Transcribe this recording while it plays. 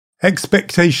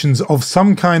Expectations of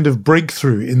some kind of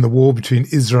breakthrough in the war between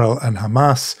Israel and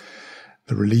Hamas,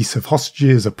 the release of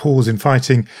hostages, a pause in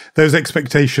fighting, those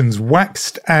expectations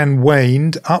waxed and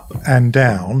waned up and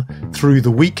down through the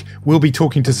week. We'll be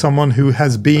talking to someone who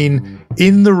has been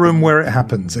in the room where it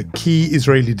happens, a key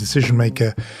Israeli decision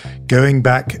maker going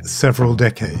back several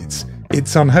decades.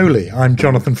 It's Unholy. I'm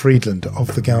Jonathan Friedland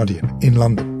of The Guardian in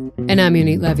London. And I'm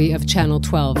Yonit Levy of Channel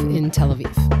 12 in Tel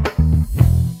Aviv.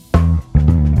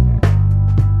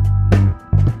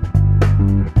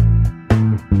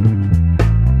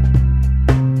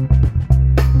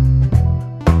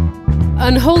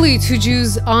 Unholy to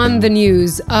Jews on the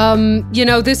news.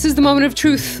 This is the moment of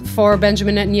truth for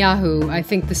Benjamin Netanyahu. I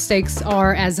think the stakes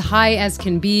are as high as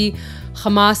can be.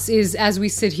 Hamas is, as we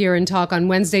sit here and talk on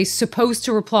Wednesday, supposed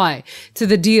to reply to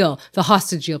the deal, the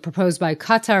hostage deal proposed by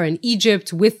Qatar and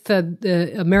Egypt with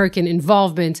the American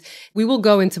involvement. We will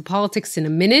go into politics in a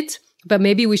minute, but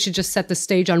maybe we should just set the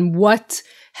stage on what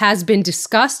has been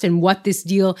discussed and what this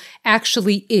deal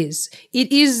actually is.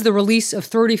 It is the release of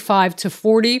 35 to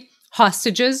 40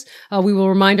 hostages. We will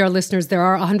remind our listeners there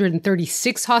are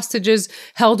 136 hostages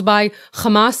held by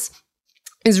Hamas.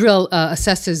 Israel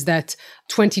assesses that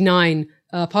 29,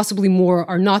 possibly more,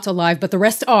 are not alive, but the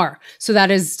rest are. So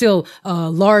that is still a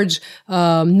large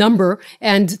number.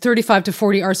 And 35 to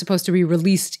 40 are supposed to be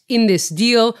released in this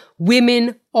deal.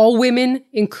 Women, all women,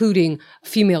 including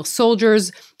female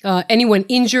soldiers, anyone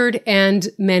injured, and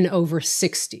men over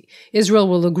 60. Israel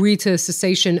will agree to a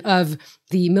cessation of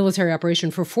the military operation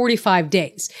for 45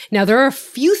 days. Now, there are a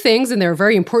few things, and there are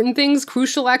very important things,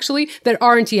 crucial actually, that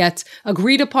aren't yet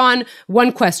agreed upon.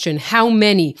 One question, how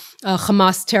many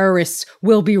Hamas terrorists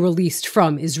will be released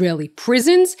from Israeli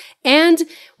prisons? And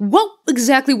what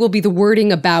exactly will be the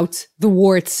wording about the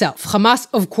war itself? Hamas,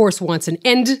 of course, wants an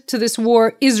end to this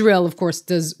war. Israel, of course,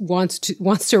 wants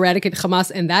to eradicate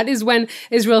Hamas, and that is when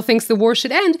Israel thinks the war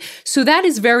should end. So that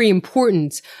is very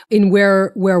important in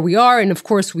where we are. And of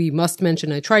course, we must mention,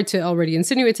 I tried to already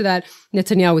insinuate to that,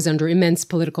 Netanyahu is under immense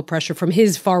political pressure from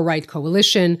his far-right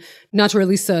coalition not to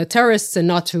release terrorists and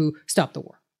not to stop the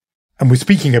war. And we're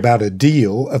speaking about a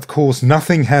deal. Of course,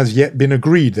 nothing has yet been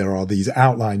agreed. There are these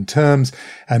outlined terms,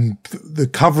 and the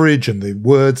coverage and the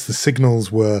words, the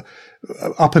signals were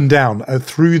up and down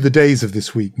through the days of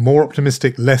this week, more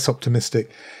optimistic, less optimistic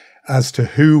as to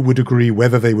who would agree,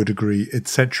 whether they would agree,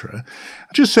 etc.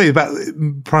 I'll just say about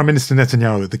Prime Minister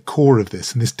Netanyahu at the core of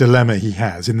this and this dilemma he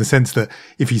has, in the sense that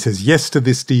if he says yes to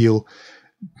this deal,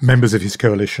 members of his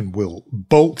coalition will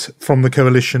bolt from the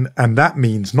coalition. And that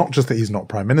means not just that he's not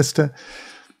prime minister,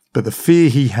 but the fear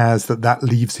he has that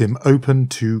leaves him open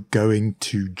to going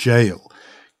to jail.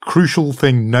 Crucial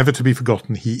thing never to be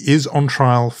forgotten. He is on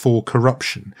trial for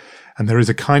corruption. And there is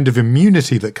a kind of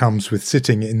immunity that comes with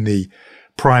sitting in the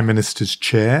prime minister's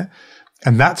chair.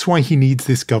 And that's why he needs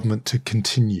this government to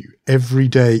continue. Every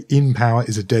day in power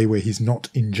is a day where he's not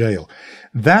in jail.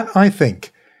 That, I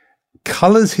think,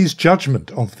 colours his judgment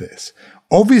of this.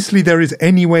 Obviously, there is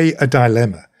anyway a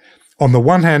dilemma. On the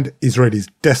one hand, Israelis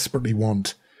desperately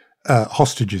want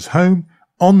hostages home.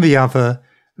 On the other,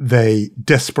 they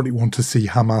desperately want to see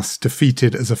Hamas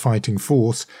defeated as a fighting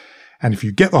force. And if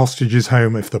you get the hostages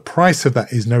home, if the price of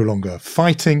that is no longer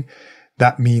fighting,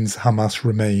 that means Hamas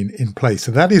remain in place.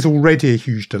 So that is already a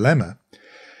huge dilemma.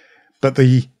 But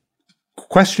the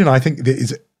question, I think, that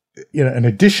is an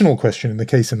additional question in the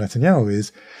case of Netanyahu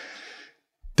is,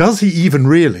 does he even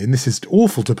really, and this is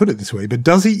awful to put it this way, but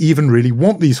does he even really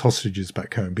want these hostages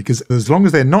back home? Because as long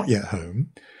as they're not yet home,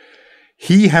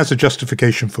 he has a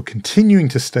justification for continuing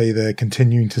to stay there,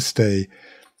 continuing to stay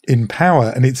in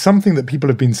power. And it's something that people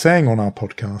have been saying on our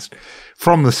podcast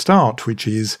from the start, which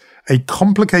is a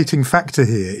complicating factor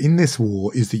here in this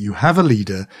war is that you have a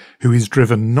leader who is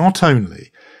driven not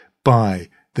only by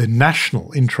the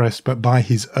national interest, but by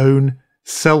his own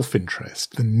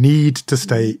self-interest, the need to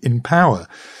stay in power.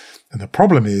 And the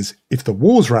problem is, if the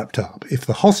war's wrapped up, if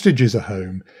the hostages are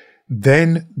home,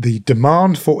 then the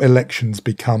demand for elections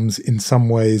becomes in some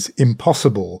ways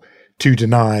impossible to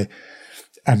deny.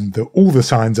 And all the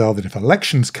signs are that if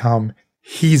elections come,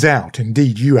 he's out.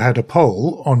 Indeed, you had a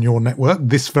poll on your network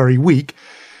this very week,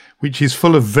 which is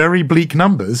full of very bleak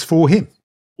numbers for him.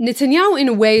 Netanyahu, in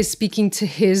a way, is speaking to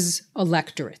his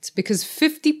electorate because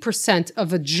 50%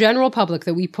 of the general public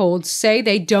that we polled say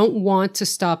they don't want to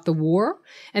stop the war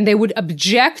and they would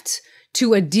object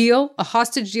to a deal, a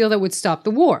hostage deal that would stop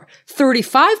the war.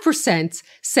 35%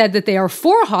 said that they are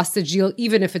for a hostage deal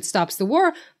even if it stops the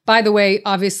war. By the way,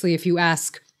 obviously, if you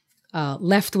ask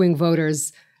left-wing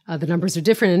voters, The numbers are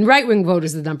different. And right-wing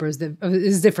voters, the numbers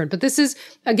is different. But this is,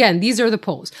 again, these are the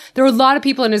polls. There are a lot of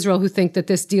people in Israel who think that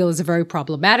this deal is a very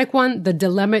problematic one. The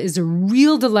dilemma is a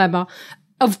real dilemma.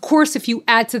 Of course, if you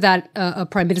add to that a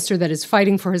prime minister that is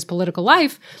fighting for his political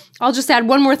life, I'll just add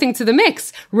one more thing to the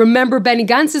mix. Remember Benny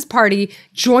Gantz's party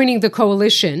joining the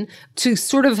coalition to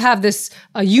sort of have this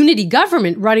unity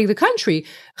government running the country.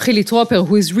 Chili Tropel,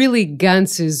 who is really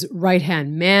Gantz's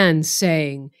right-hand man,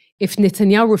 saying, if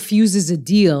Netanyahu refuses a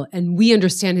deal and we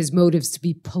understand his motives to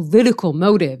be political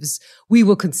motives, we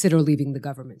will consider leaving the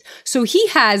government. So he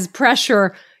has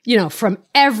pressure, from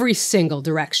every single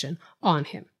direction on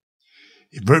him.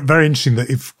 Very interesting that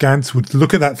if Gantz would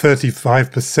look at that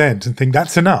 35% and think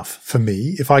that's enough for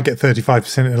me, if I get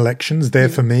 35% in elections, they're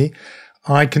for me,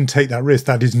 I can take that risk.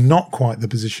 That is not quite the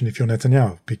position if you're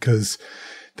Netanyahu, because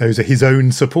those are his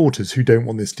own supporters who don't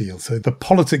want this deal. So the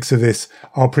politics of this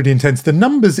are pretty intense. The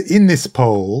numbers in this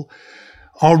poll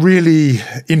are really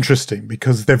interesting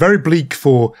because they're very bleak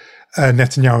for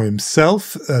Netanyahu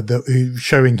himself,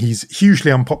 showing he's hugely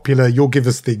unpopular. You'll give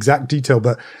us the exact detail,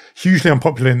 but hugely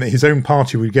unpopular in that his own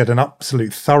party would get an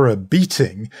absolute thorough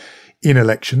beating in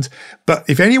elections. But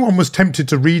if anyone was tempted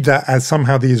to read that as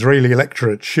somehow the Israeli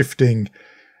electorate shifting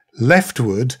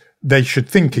leftward, they should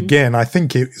think again. I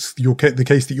think it's the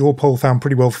case that your poll found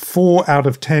pretty well. 4 out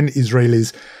of 10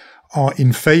 Israelis are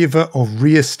in favor of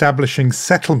re-establishing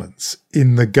settlements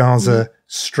in the Gaza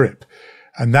Strip.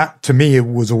 And that, to me,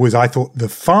 was always, I thought, the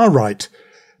far-right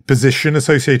position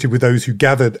associated with those who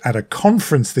gathered at a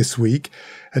conference this week,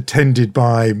 attended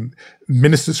by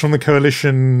ministers from the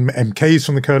coalition, MKs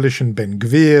from the coalition, Ben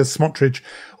Gvir, Smotrich,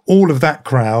 all of that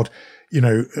crowd,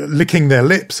 licking their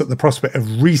lips at the prospect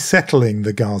of resettling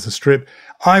the Gaza Strip.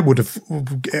 I would have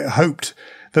hoped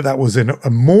that was in a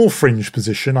more fringe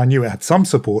position. I knew it had some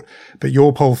support, but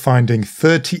your poll finding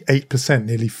 38%,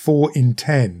 nearly 4 in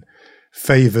 10,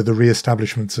 favor the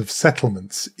re-establishments of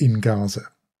settlements in Gaza.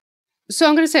 So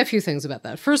I'm going to say a few things about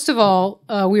that. First of all,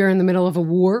 we are in the middle of a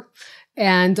war,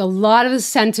 and a lot of the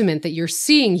sentiment that you're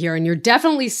seeing here, and you're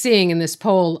definitely seeing in this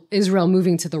poll, Israel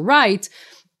moving to the right,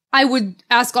 I would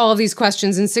ask all of these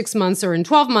questions in 6 months or in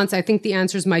 12 months. I think the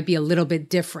answers might be a little bit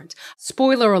different.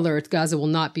 Spoiler alert, Gaza will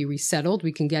not be resettled.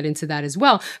 We can get into that as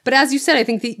well. But as you said, I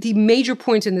think the major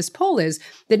point in this poll is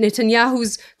that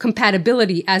Netanyahu's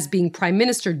compatibility as being prime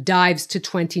minister dives to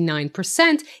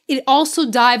 29%. It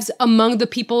also dives among the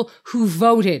people who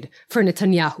voted for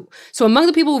Netanyahu. So among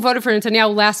the people who voted for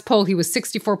Netanyahu, last poll, he was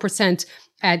 64%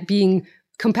 at being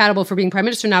compatible for being prime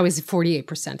minister. Now is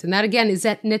 48%. And that, again, is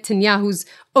at Netanyahu's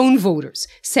own voters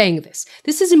saying this.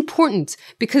 This is important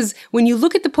because when you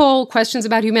look at the poll, questions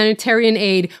about humanitarian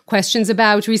aid, questions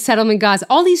about resettlement Gaza,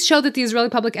 all these show that the Israeli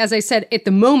public, as I said, at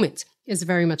the moment is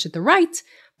very much at the right,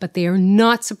 but they are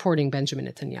not supporting Benjamin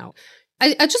Netanyahu.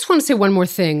 I just want to say one more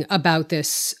thing about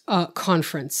this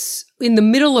conference. In the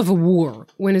middle of a war,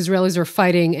 when Israelis are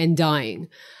fighting and dying,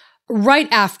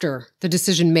 right after the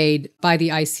decision made by the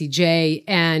ICJ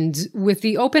and with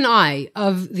the open eye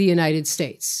of the United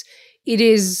States, it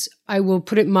is, I will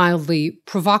put it mildly,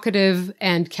 provocative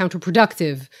and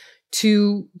counterproductive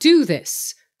to do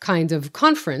this kind of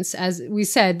conference. As we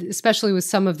said, especially with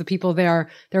some of the people there,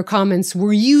 their comments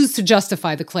were used to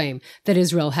justify the claim that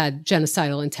Israel had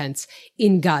genocidal intents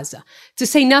in Gaza. To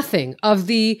say nothing of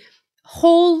the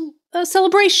whole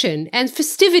celebration and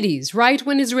festivities, right?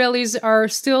 When Israelis are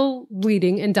still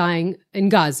bleeding and dying in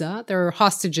Gaza, there are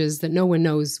hostages that no one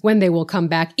knows when they will come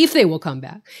back, if they will come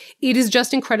back. It is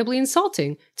just incredibly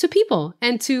insulting to people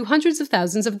and to hundreds of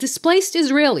thousands of displaced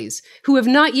Israelis who have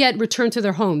not yet returned to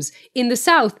their homes in the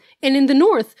south and in the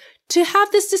north to have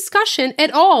this discussion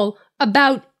at all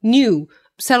about new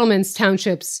settlements,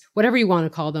 townships, whatever you want to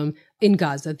call them, in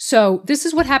Gaza. So this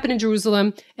is what happened in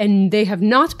Jerusalem, and they have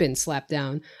not been slapped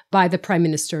down by the prime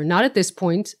minister, not at this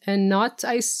point, and not,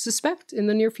 I suspect, in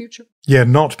the near future. Yeah,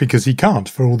 not because he can't,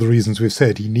 for all the reasons we've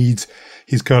said. He needs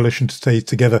his coalition to stay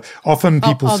together. Often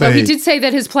people say... Although he did say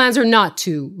that his plans are not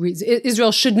to...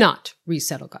 Israel should not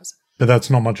resettle Gaza. But that's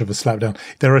not much of a slapdown.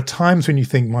 There are times when you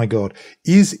think, my God,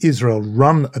 is Israel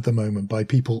run at the moment by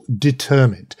people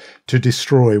determined to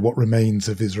destroy what remains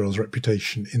of Israel's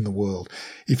reputation in the world?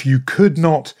 If you could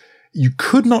not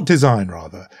design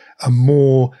a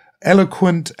more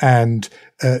eloquent and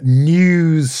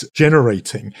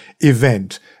news-generating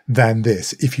event than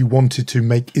this if you wanted to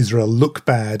make Israel look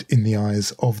bad in the eyes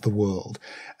of the world.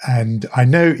 And I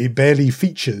know it barely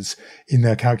features in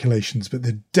their calculations, but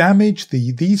the damage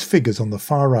these figures on the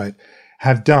far right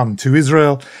have done to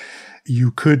Israel,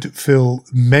 you could fill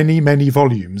many, many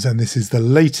volumes, and this is the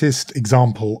latest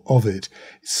example of it.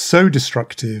 It's so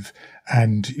destructive,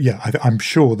 And yeah, I'm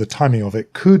sure the timing of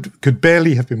it could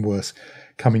barely have been worse,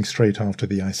 coming straight after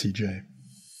the ICJ.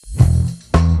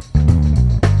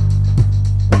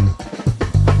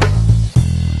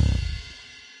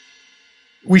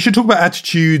 We should talk about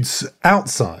attitudes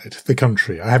outside the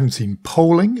country. I haven't seen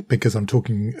polling because I'm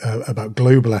talking about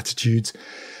global attitudes.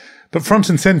 But front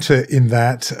and center in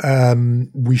that,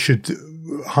 we should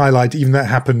highlight, even that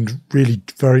happened really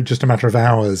just a matter of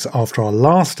hours after our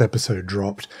last episode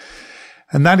dropped.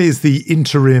 And that is the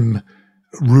interim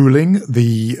ruling,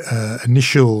 the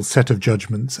initial set of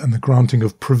judgments and the granting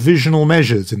of provisional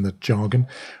measures in the jargon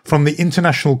from the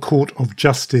International Court of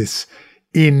Justice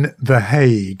in The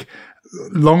Hague.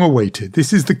 Long awaited.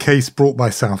 This is the case brought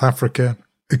by South Africa,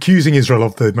 accusing Israel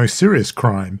of the most serious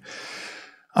crime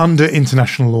under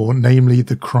international law, namely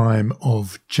the crime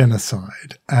of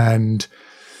genocide. And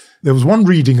there was one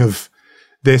reading of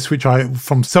this,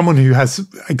 from someone who has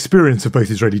experience of both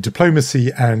Israeli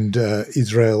diplomacy and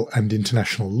Israel and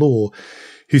international law,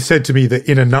 who said to me that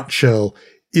in a nutshell,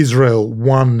 Israel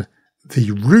won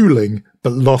the ruling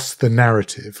but lost the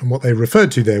narrative. And what they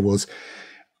referred to there was,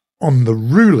 on the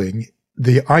ruling,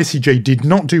 the ICJ did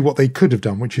not do what they could have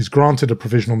done, which is granted a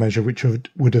provisional measure which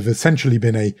would have essentially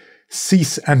been a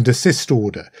cease and desist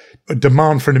order, a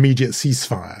demand for an immediate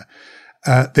ceasefire.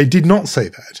 They did not say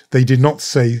that. They did not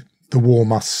say the war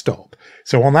must stop.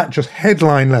 So on that just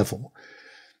headline level,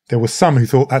 there were some who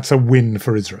thought that's a win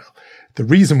for Israel. The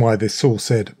reason why this source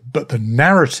said, but the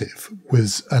narrative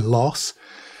was a loss,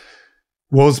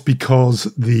 was because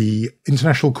the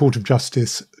International Court of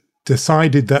Justice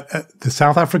decided that the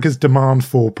South Africa's demand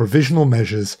for provisional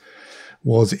measures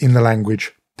was, in the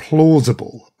language,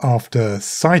 plausible, after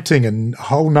citing a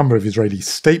whole number of Israeli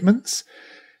statements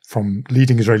from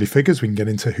leading Israeli figures, we can get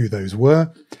into who those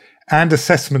were, and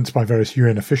assessments by various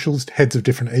UN officials, heads of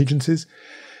different agencies.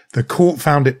 The court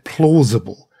found it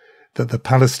plausible that the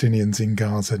Palestinians in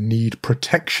Gaza need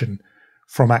protection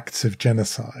from acts of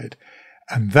genocide.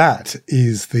 And that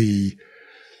is the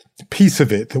piece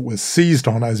of it that was seized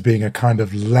on as being a kind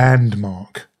of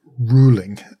landmark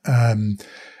ruling.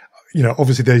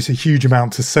 Obviously there's a huge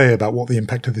amount to say about what the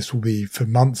impact of this will be for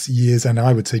months, years, and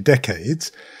I would say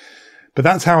decades. But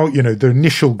that's how, the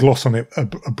initial gloss on it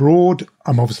abroad.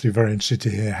 I'm obviously very interested to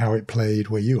hear how it played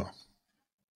where you are.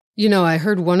 I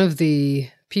heard one of the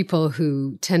people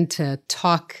who tend to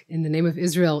talk in the name of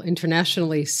Israel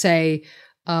internationally say,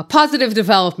 positive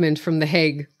development from The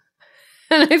Hague.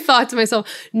 And I thought to myself,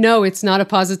 no, it's not a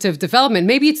positive development.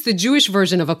 Maybe it's the Jewish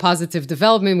version of a positive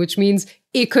development, which means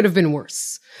it could have been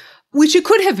worse, which it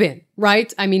could have been,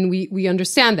 right? I mean, we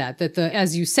understand that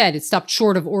as you said, it stopped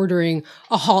short of ordering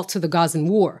a halt to the Gazan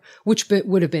war, which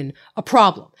would have been a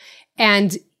problem.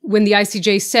 And when the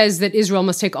ICJ says that Israel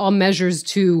must take all measures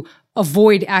to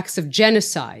avoid acts of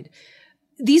genocide,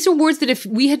 these are words that if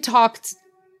we had talked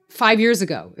 5 years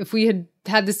ago, if we had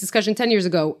had this discussion 10 years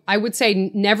ago, I would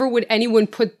say never would anyone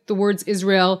put the words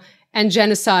Israel and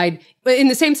genocide in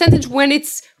the same sentence when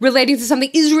it's relating to something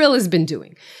Israel has been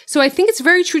doing. So I think it's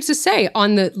very true to say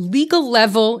on the legal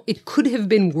level, it could have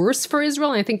been worse for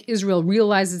Israel. And I think Israel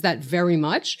realizes that very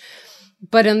much.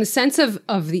 But in the sense of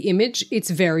the image,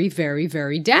 it's very, very,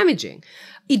 very damaging.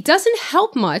 It doesn't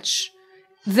help much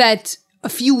that a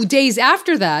few days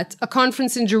after that, a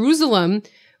conference in Jerusalem,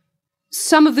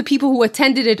 some of the people who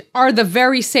attended it are the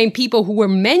very same people who were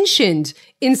mentioned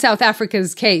in South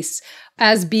Africa's case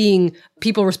as being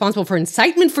people responsible for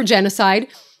incitement for genocide,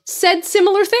 said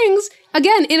similar things,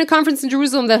 again, in a conference in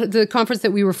Jerusalem, the conference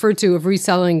that we referred to of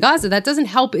resettling Gaza. That doesn't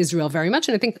help Israel very much,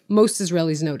 and I think most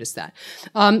Israelis notice that.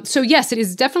 So yes, it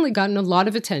has definitely gotten a lot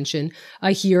of attention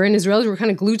here, and Israelis were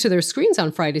kind of glued to their screens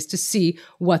on Fridays to see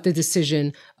what the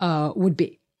decision would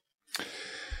be.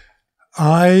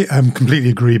 I completely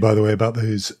agree, by the way, about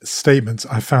those statements.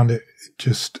 I found it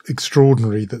just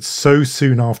extraordinary that so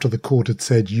soon after the court had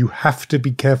said you have to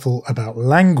be careful about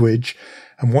language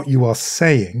and what you are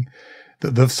saying,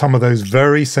 that some of those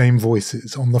very same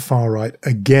voices on the far right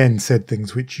again said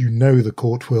things which the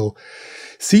court will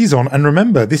seize on. And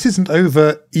remember, this isn't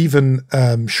over even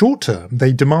short term.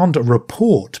 They demand a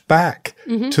report back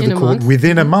to the court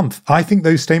within a month. I think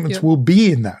those statements will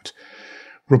be in that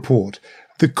report.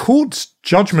 The court's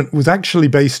judgment was actually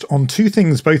based on two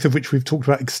things, both of which we've talked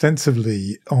about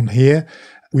extensively on here,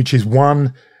 which is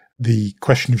one, the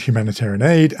question of humanitarian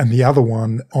aid, and the other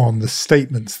one on the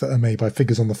statements that are made by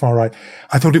figures on the far right.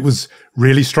 I thought it was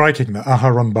really striking that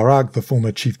Aharon Barak, the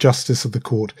former Chief Justice of the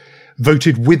court,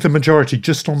 voted with the majority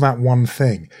just on that one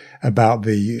thing about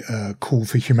the call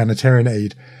for humanitarian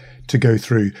aid to go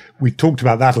through. We talked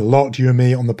about that a lot, you and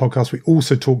me, on the podcast. We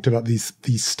also talked about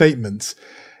these statements.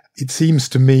 it seems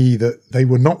to me that they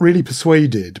were not really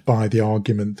persuaded by the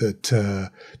argument that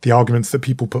the arguments that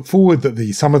people put forward,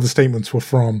 that some of the statements were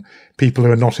from people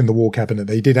who are not in the war cabinet.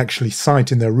 They did actually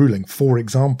cite in their ruling, for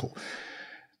example,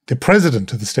 the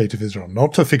president of the State of Israel,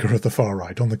 not a figure of the far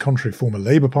right, on the contrary, former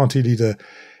Labour Party leader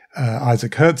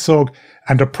Isaac Herzog,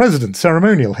 and a president,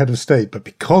 ceremonial head of state. But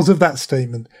because of that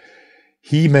statement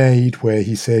he made where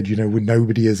he said,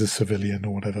 nobody is a civilian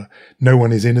or whatever, no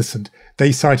one is innocent,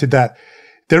 they cited that.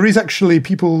 There is actually,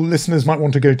 listeners might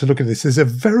want to go to look at this. There's a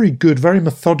very good, very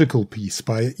methodical piece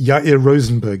by Yair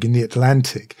Rosenberg in The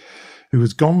Atlantic, who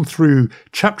has gone through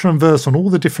chapter and verse on all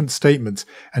the different statements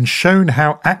and shown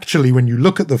how actually when you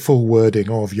look at the full wording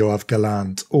of Yoav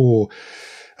Gallant or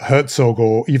Herzog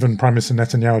or even Prime Minister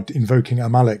Netanyahu invoking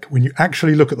Amalek, when you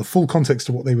actually look at the full context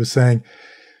of what they were saying,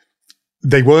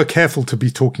 they were careful to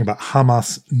be talking about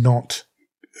Hamas, not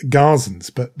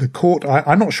Gazans. But the court,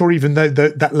 I'm not sure even though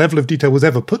that level of detail was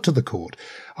ever put to the court.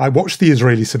 I watched the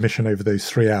Israeli submission over those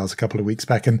 3 hours a couple of weeks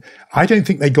back, and I don't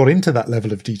think they got into that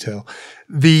level of detail.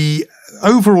 The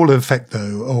overall effect,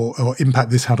 though, or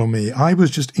impact this had on me, I was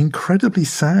just incredibly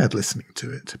sad listening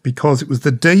to it because it was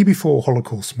the day before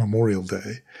Holocaust Memorial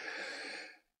Day.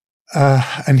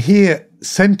 And here,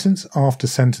 sentence after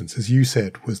sentence, as you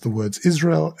said, was the words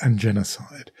Israel and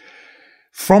genocide.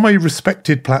 From a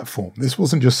respected platform. This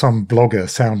wasn't just some blogger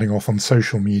sounding off on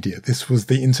social media. This was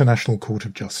the International Court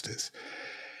of Justice.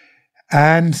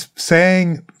 And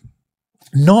saying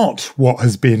not what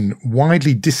has been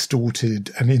widely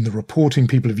distorted, and in the reporting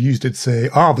people have used it to say,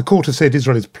 the court has said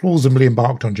Israel is plausibly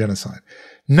embarked on genocide.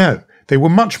 No, they were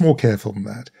much more careful than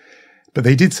that. But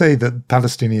they did say that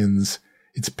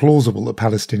it's plausible that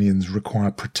Palestinians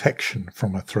require protection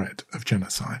from a threat of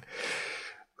genocide.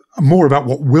 More about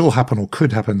what will happen or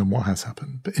could happen than what has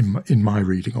happened, in my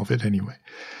reading of it anyway.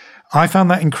 I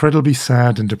found that incredibly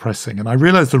sad and depressing, and I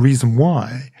realized the reason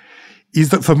why is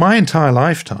that for my entire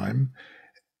lifetime,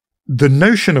 the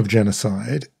notion of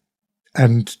genocide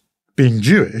and being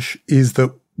Jewish is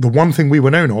that the one thing we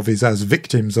were known of is as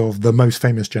victims of the most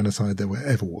famous genocide there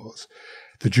ever was.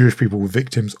 The Jewish people were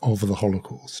victims of the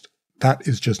Holocaust. That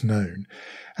is just known.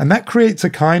 And that creates a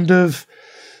kind of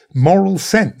moral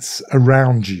sense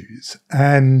around Jews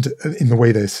and in the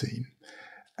way they're seen.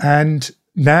 And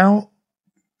now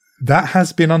that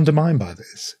has been undermined by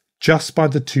this, just by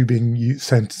the two being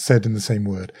said in the same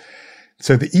word.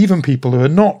 So that even people who are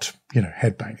not,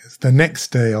 headbangers, the next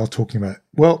day are talking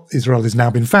about, Israel has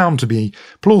now been found to be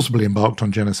plausibly embarked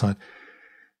on genocide.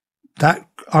 That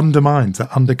undermines, that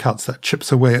undercuts, that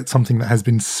chips away at something that has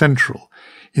been central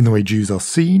in the way Jews are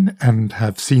seen and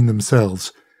have seen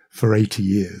themselves for 80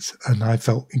 years. And I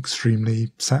felt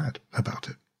extremely sad about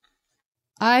it.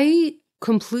 I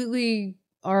completely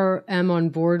am on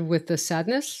board with the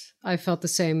sadness. I felt the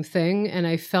same thing. And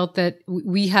I felt that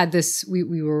we had this,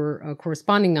 we were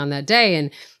corresponding on that day,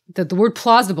 and that the word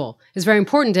plausible is very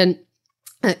important. And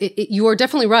you are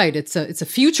definitely right. It's a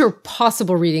future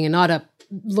possible reading and not a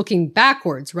looking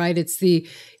backwards, right?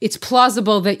 It's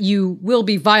plausible that you will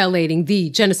be violating the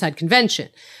Genocide Convention.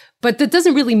 But that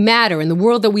doesn't really matter. In the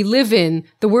world that we live in,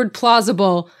 the word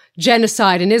plausible,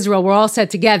 genocide, and Israel were all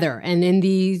said together. And in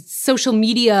the social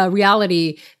media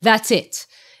reality, that's it.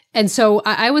 And so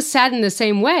I was sad in the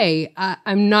same way.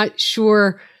 I'm not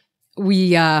sure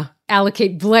we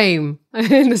allocate blame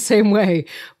in the same way.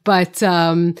 But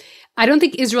I don't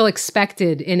think Israel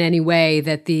expected in any way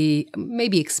that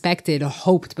maybe expected or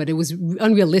hoped, but it was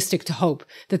unrealistic to hope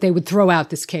that they would throw out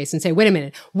this case and say, wait a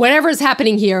minute, whatever is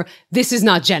happening here, this is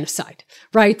not genocide,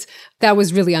 right? That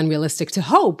was really unrealistic to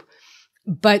hope.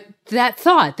 But that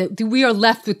thought that we are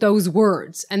left with those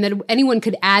words and that anyone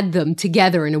could add them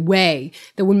together in a way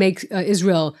that would make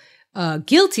Israel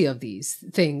guilty of these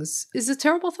things is a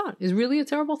terrible thought, is really a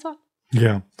terrible thought.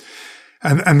 Yeah.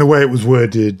 And the way it was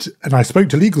worded, and I spoke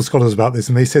to legal scholars about this,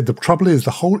 and they said the trouble is the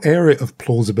whole area of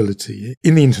plausibility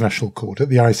in the International Court at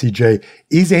the ICJ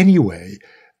is anyway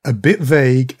a bit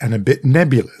vague and a bit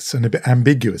nebulous and a bit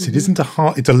ambiguous. Mm-hmm. It isn't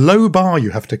it's a low bar you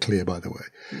have to clear, by the way,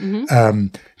 mm-hmm.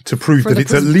 To prove that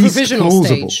it's at least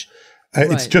plausible.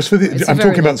 Right. It's just for I'm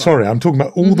talking about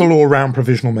all the law around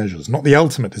provisional measures, not the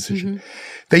ultimate decision. Mm-hmm.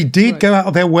 They did go out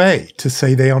of their way to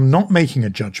say they are not making a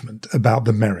judgment about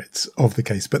the merits of the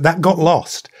case, but that got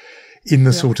lost in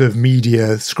the sort of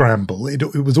media scramble. It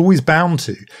was always bound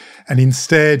to. And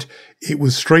instead, it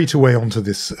was straight away onto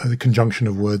this conjunction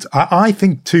of words. I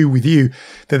think, too, with you,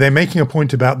 that they're making a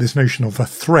point about this notion of a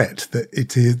threat, that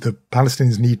the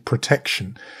Palestinians need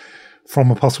protection from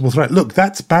a possible threat. Look,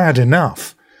 that's bad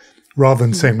enough. rather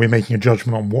than saying we're making a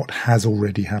judgment on what has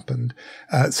already happened.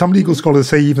 Some legal scholars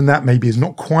say even that maybe is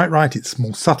not quite right. It's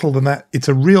more subtle than that. It's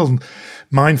a real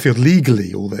minefield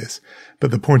legally, all this.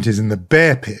 But the point is, in the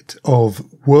bear pit of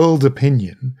world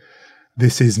opinion,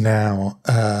 this is now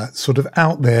sort of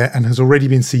out there and has already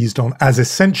been seized on as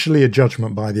essentially a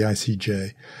judgment by the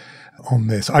ICJ on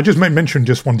this. I just might mention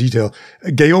just one detail.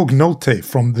 Georg Nolte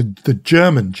from the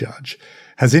German judge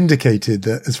has indicated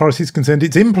that as far as he's concerned,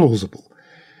 it's implausible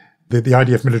that the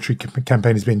IDF military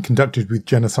campaign is being conducted with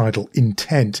genocidal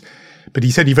intent. But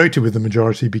he said he voted with the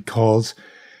majority because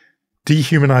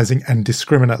dehumanizing and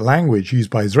discriminate language used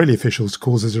by Israeli officials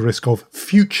causes a risk of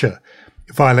future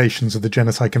violations of the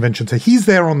Genocide Convention. So he's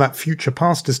there on that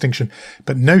future-past distinction.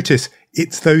 But notice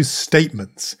it's those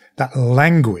statements, that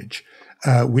language,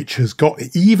 which has got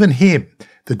even him,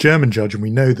 the German judge, and we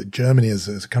know that Germany as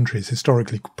a country is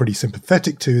historically pretty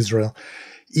sympathetic to Israel,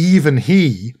 even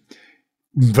he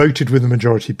voted with the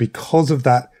majority because of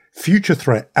that future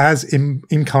threat as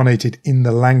incarnated in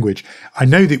the language. I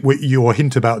know that your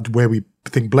hint about where we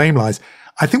think blame lies,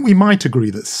 I think we might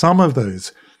agree that some of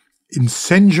those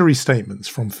incendiary statements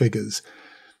from figures,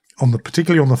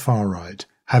 particularly on the far right,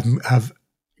 have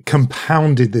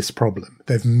compounded this problem.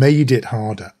 They've made it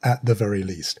harder at the very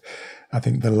least. I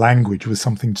think the language was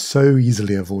something so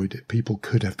easily avoided. People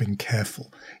could have been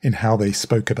careful in how they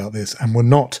spoke about this and were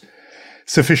not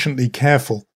sufficiently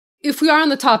careful. If we are on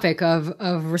the topic of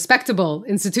respectable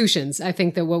institutions, I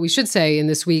think that what we should say in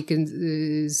this week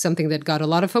is something that got a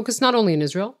lot of focus, not only in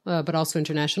Israel, but also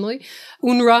internationally.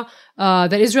 UNRWA,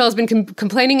 that Israel has been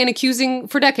complaining and accusing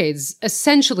for decades,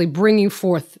 essentially bringing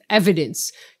forth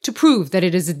evidence to prove that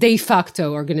it is a de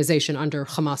facto organization under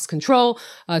Hamas control.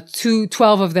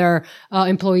 12 of their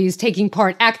employees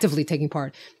actively taking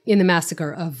part in the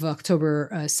massacre of October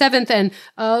 7th, and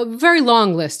a very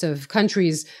long list of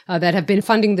countries that have been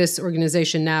funding this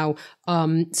organization now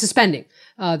suspending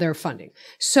their funding.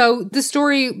 So the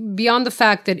story, beyond the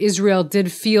fact that Israel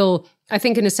did feel, I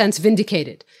think in a sense,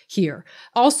 vindicated here,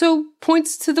 also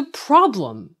points to the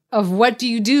problem of what do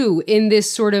you do in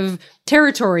this sort of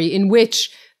territory in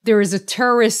which there is a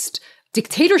terrorist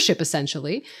dictatorship,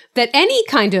 essentially, that any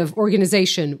kind of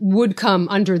organization would come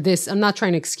under this. I'm not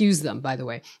trying to excuse them, by the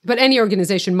way, but any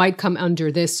organization might come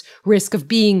under this risk of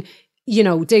being,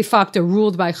 de facto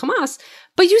ruled by Hamas,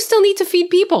 but you still need to feed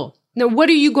people. Now, what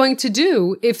are you going to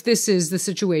do if this is the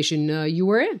situation you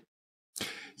were in?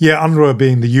 Yeah, UNRWA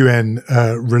being the UN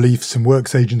Reliefs and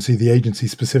Works Agency, the agency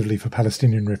specifically for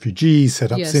Palestinian refugees,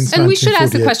 set up since 1948. And we should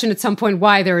ask the question at some point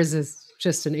why there is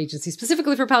just an agency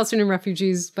specifically for Palestinian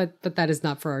refugees, but that is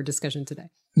not for our discussion today.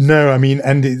 No, I mean,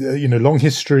 and, long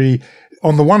history.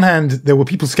 On the one hand, there were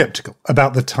people skeptical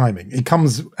about the timing. It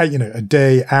comes, a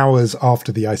day, hours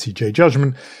after the ICJ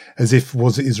judgment, as if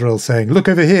was Israel saying, look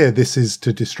over here, this is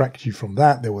to distract you from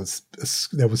that. There was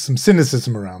some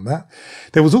cynicism around that.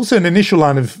 There was also an initial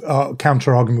line of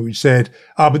counter argument which said,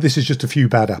 but this is just a few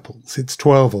bad apples. It's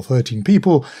 12 or 13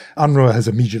 people. UNRWA has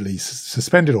immediately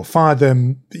suspended or fired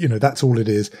them. That's all it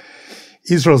is.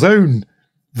 Israel's own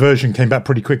version came back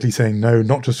pretty quickly saying, no,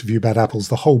 not just a few bad apples.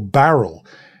 The whole barrel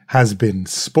has been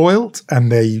spoilt,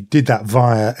 and they did that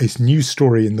via a news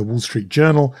story in the Wall Street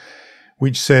Journal,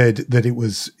 which said that it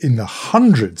was in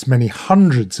the many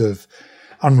hundreds of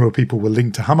UNRWA people were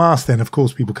linked to Hamas. Then, of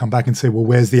course, people come back and say, well,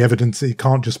 where's the evidence? It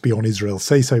can't just be on Israel's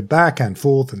say-so, back and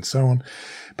forth and so on.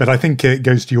 But I think it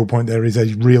goes to your point, there is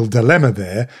a real dilemma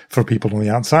there for people on the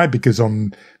outside, because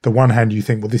on the one hand, you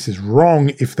think, well, this is wrong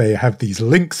if they have these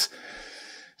links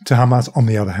to Hamas. On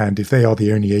the other hand, if they are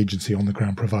the only agency on the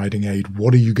ground providing aid,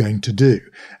 what are you going to do?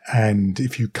 And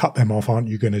if you cut them off, aren't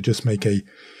you going to just make a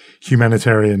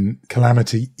humanitarian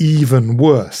calamity even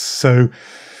worse? So,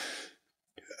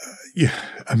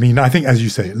 I think, as you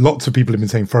say, lots of people have been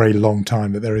saying for a long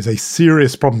time that there is a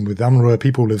serious problem with UNRWA.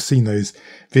 People have seen those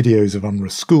videos of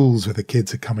UNRWA schools where the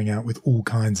kids are coming out with all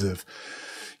kinds of,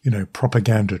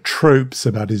 propaganda tropes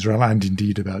about Israel and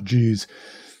indeed about Jews.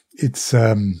 It's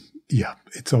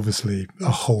obviously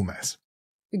a whole mess.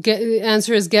 The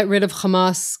answer is get rid of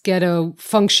Hamas, get a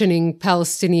functioning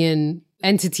Palestinian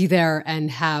entity there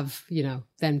and have,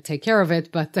 them take care of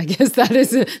it. But I guess that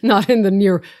is not in the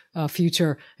near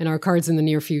future, in our cards in the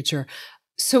near future.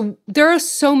 So there are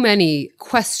so many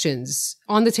questions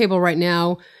on the table right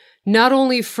now, not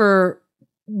only for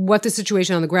what the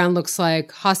situation on the ground looks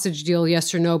like, hostage deal,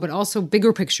 yes or no, but also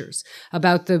bigger pictures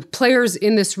about the players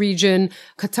in this region,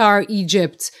 Qatar,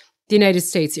 Egypt, the United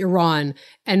States, Iran.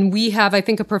 And we have, I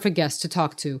think, a perfect guest to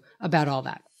talk to about all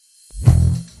that.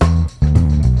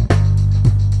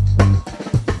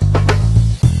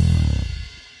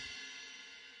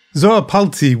 Zohar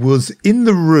Palti was in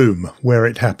the room where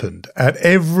it happened at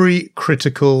every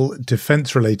critical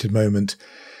defense-related moment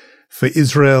for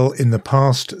Israel in the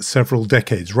past several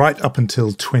decades, right up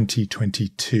until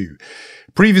 2022.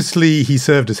 Previously, he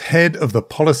served as head of the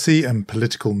Policy and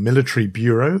Political Military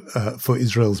Bureau for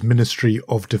Israel's Ministry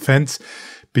of Defense.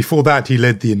 Before that, he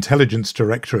led the Intelligence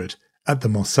Directorate at the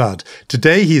Mossad.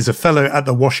 Today, he is a fellow at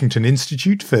the Washington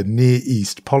Institute for Near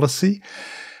East Policy.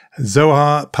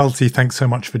 Zohar Palti, thanks so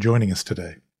much for joining us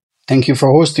today. Thank you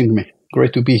for hosting me.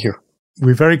 Great to be here.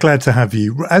 We're very glad to have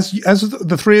you. As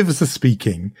the three of us are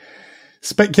speaking,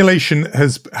 speculation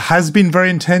has been very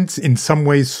intense, in some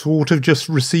ways sort of just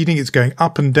receding. It's going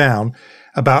up and down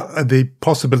about the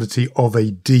possibility of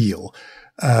a deal,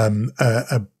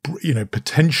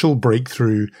 potential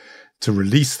breakthrough to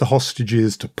release the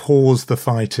hostages, to pause the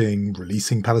fighting,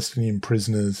 releasing Palestinian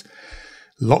prisoners.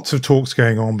 Lots of talks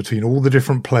going on between all the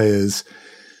different players.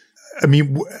 I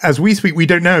mean, as we speak, we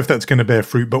don't know if that's going to bear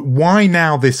fruit, but why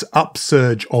now this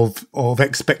upsurge of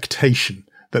expectation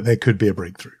that there could be a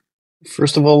breakthrough?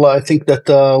 First of all, I think that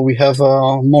we have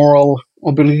a moral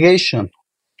obligation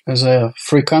as a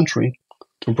free country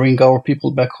to bring our people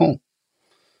back home.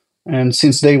 And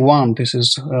since day one, this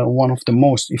is one of the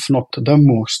most, if not the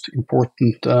most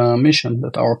important mission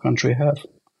that our country has.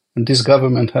 And this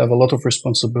government have a lot of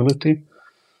responsibility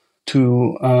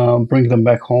to bring them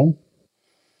back home.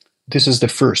 This is the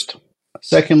first.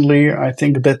 Secondly, I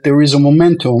think that there is a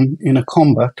momentum in a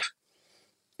combat,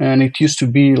 and it used to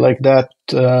be like that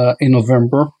in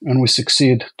November, and we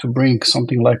succeed to bring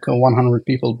something like 100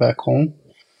 people back home.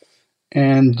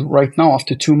 And right now,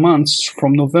 after 2 months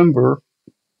from November,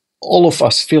 all of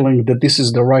us feeling that this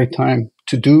is the right time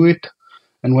to do it,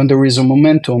 and when there is a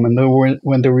momentum and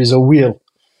when there is a will.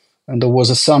 And there was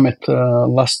a summit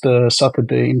last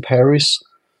Saturday in Paris,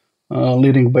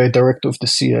 leading by Director of the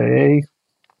CIA,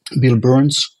 Bill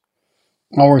Burns,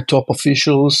 our top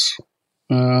officials,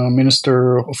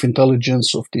 Minister of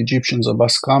Intelligence of the Egyptians,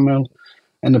 Abbas Kamel,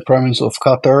 and the Prime Minister of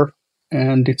Qatar.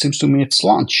 And it seems to me it's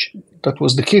lunch. That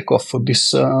was the kickoff for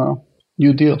this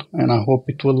new deal, and I hope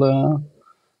it will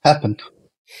happen.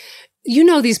 You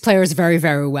know these players very,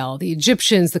 very well. The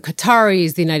Egyptians, the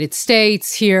Qataris, the United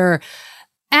States here.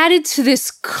 Added to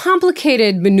this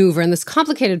complicated maneuver and this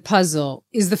complicated puzzle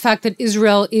is the fact that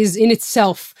Israel is in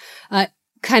itself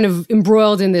kind of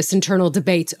embroiled in this internal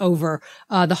debate over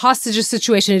the hostages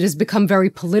situation. It has become very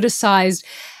politicized.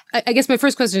 I guess my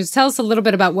first question is, tell us a little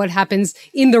bit about what happens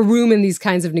in the room in these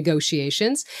kinds of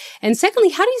negotiations. And secondly,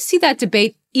 how do you see that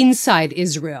debate inside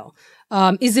Israel?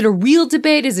 Is it a real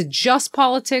debate? Is it just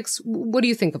politics? What do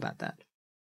you think about that?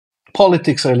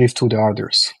 Politics, I leave to the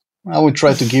others. I would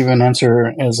try to give an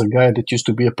answer as a guy that used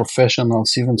to be a professional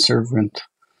civil servant,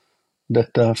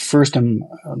 that first and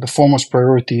the foremost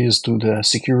priority is to the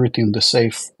security and the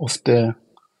safe of the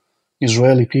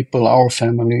Israeli people, our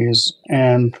families,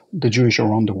 and the Jewish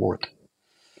around the world.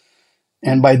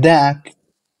 And by that,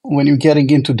 when you're getting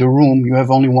into the room, you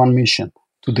have only one mission: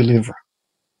 to deliver.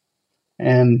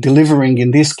 And delivering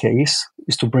in this case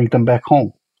is to bring them back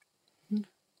home.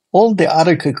 All the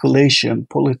other calculation,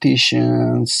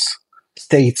 politicians,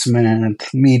 statesmen,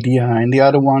 media, and the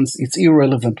other ones, it's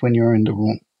irrelevant when you're in the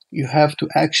room. You have to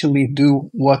actually do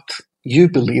what you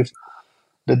believe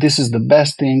that this is the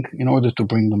best thing in order to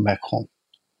bring them back home.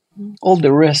 All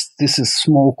the rest, this is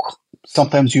smoke.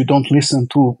 Sometimes you don't listen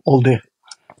to all the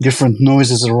different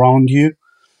noises around you.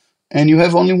 And you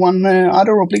have only one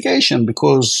other obligation,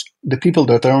 because the people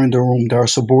that are in the room, they are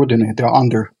subordinate, they are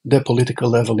under the political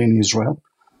level in Israel.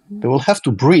 They will have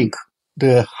to bring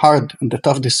the hard and the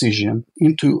tough decision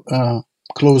into a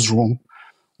closed room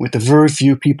with a very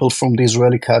few people from the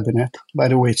Israeli cabinet. By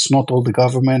the way, it's not all the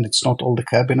government, it's not all the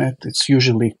cabinet. It's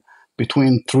usually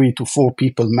between 3 to 4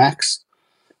 people max.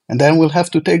 And then we'll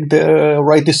have to take the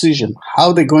right decision.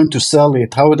 How they're going to sell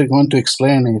it, how are they going to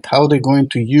explain it, how they're going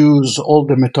to use all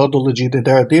the methodology that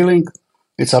they're dealing,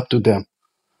 it's up to them.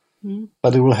 But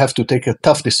they will have to take a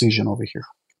tough decision over here.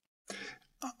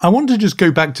 I want to just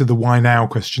go back to the why now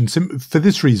question for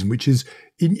this reason, which is,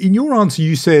 in your answer,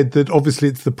 you said that obviously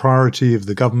it's the priority of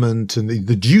the government and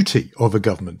the duty of a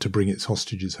government to bring its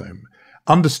hostages home.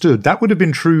 Understood. That would have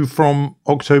been true from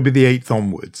October the 8th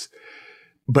onwards.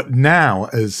 But now,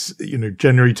 as you know,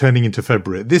 January turning into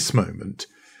February, at this moment,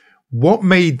 what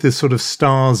made the sort of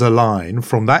stars align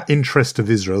from that interest of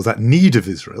Israel's, that need of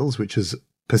Israel's, which has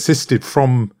persisted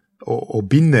from or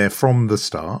been there from the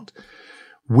start,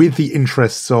 with the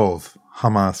interests of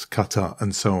Hamas, Qatar,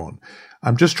 and so on?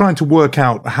 I'm just trying to work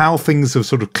out how things have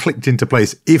sort of clicked into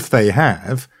place, if they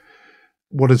have.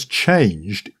 What has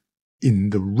changed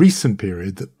in the recent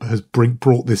period that has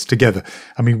brought this together?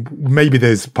 I mean, maybe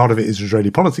there's part of it is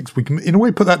Israeli politics. We can, in a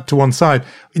way, put that to one side.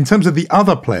 In terms of the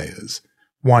other players,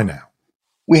 why now?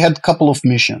 We had a couple of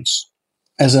missions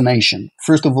as a nation.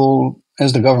 First of all,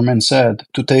 as the government said,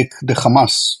 to take the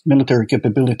Hamas military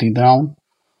capability down.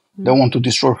 They want to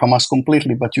destroy Hamas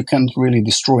completely, but you can't really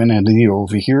destroy an idea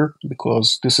over here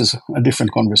because this is a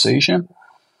different conversation.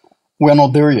 We're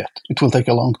not there yet. It will take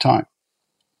a long time.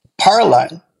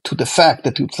 Parallel to the fact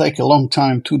that it will take a long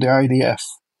time to the IDF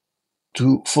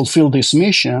to fulfill these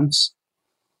missions,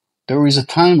 there is a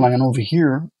timeline over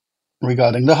here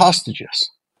regarding the hostages.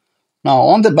 Now,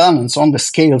 on the balance, on the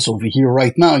scales over here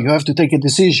right now, you have to take a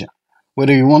decision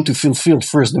whether you want to fulfill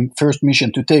the first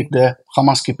mission to take the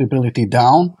Hamas capability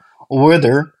down, or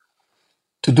whether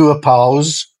to do a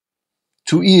pause,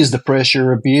 to ease the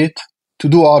pressure a bit, to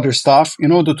do other stuff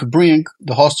in order to bring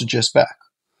the hostages back.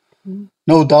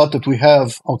 No doubt that we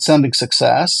have outstanding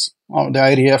success. The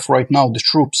IDF right now, the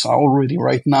troops are already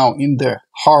right now in the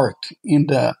heart, in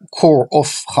the core of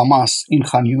Hamas in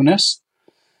Khan Yunis.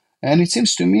 And it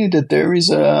seems to me that there is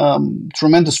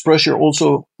tremendous pressure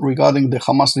also regarding the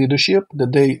Hamas leadership,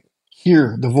 that they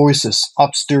hear the voices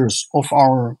upstairs of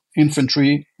our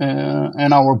infantry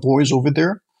and our boys over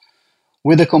there,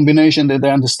 with a combination that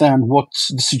they understand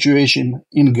what's the situation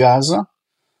in Gaza.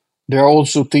 They're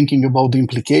also thinking about the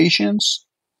implications.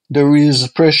 There is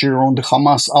pressure on the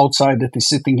Hamas outside that is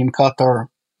sitting in Qatar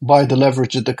by the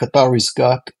leverage that the Qataris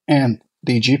got and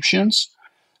the Egyptians.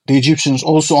 The Egyptians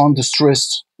also under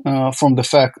stress from the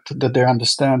fact that they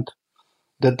understand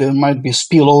that there might be a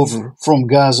spillover from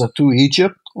Gaza to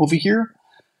Egypt over here.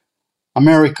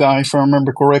 America, if I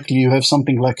remember correctly, you have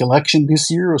something like election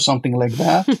this year or something like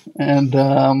that.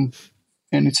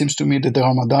 And it seems to me that the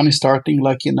Ramadan is starting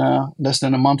like in less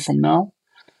than a month from now.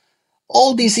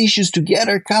 All these issues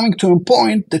together coming to a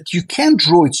point that you can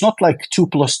draw. It's not like 2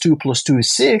 + 2 + 2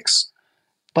 is 6,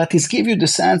 but it gives you the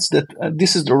sense that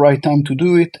this is the right time to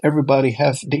do it. Everybody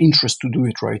have the interest to do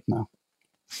it right now.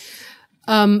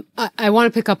 I want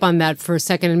to pick up on that for a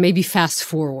second and maybe fast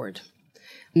forward.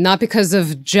 Not because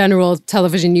of general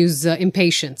television news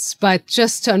impatience, but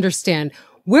just to understand,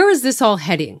 where is this all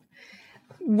heading?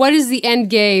 What is the end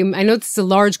game? I know this is a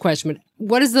large question, but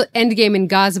what is the end game in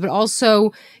Gaza? But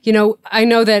also, I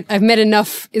know that I've met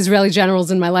enough Israeli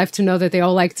generals in my life to know that they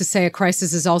all like to say a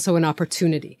crisis is also an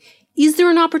opportunity. Is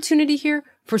there an opportunity here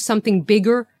for something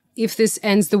bigger if this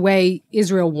ends the way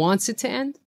Israel wants it to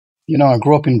end? I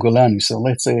grew up in Golani, so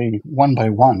let's say one by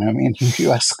one. I mean,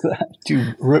 you ask two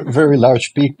very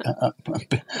large big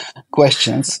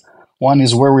questions. One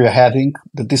is where we're heading,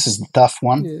 that this is the tough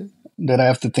one, that I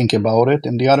have to think about it.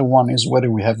 And the other one is whether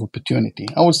we have opportunity.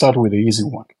 I would start with the easy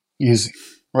one. Easy,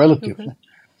 relatively.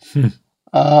 Okay.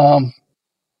 The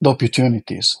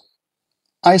opportunities.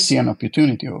 I see an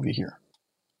opportunity over here,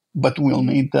 but we'll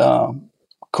need a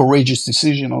courageous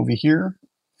decision over here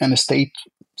and a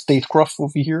statecraft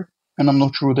over here, and I'm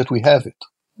not sure that we have it.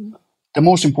 The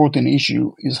most important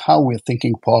issue is how we're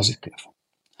thinking positive,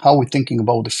 how we're thinking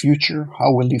about the future,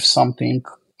 how we leave something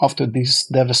after this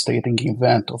devastating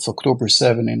event of October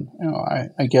 7, and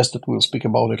I guess that we'll speak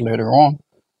about it later on,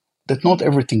 that not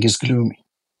everything is gloomy,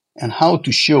 and how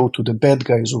to show to the bad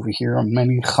guys over here,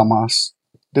 many Hamas,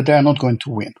 that they are not going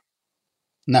to win.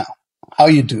 Now, how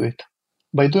you do it?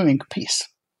 By doing peace.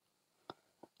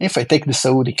 If I take the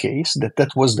Saudi case,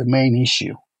 that was the main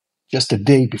issue, just a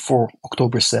day before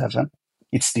October 7,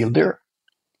 it's still there.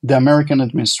 The American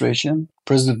administration,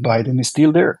 President Biden, is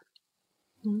still there.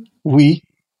 We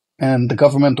and the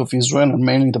government of Israel, and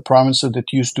mainly the Prime Minister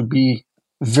that used to be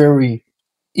very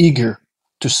eager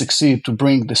to succeed to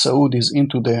bring the Saudis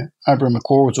into the Abraham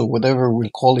Accords, or whatever we'll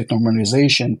call it,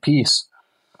 normalization, peace,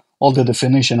 all the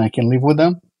definition, I can live with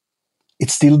them.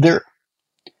 It's still there.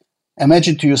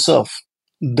 Imagine to yourself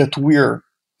that we're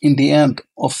in the end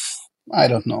of,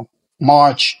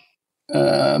 March,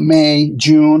 May,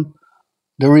 June,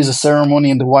 there is a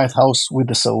ceremony in the White House with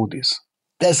the Saudis.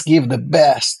 Let's give the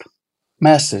best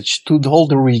message to the whole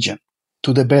region,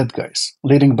 to the bad guys,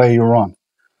 leading by Iran,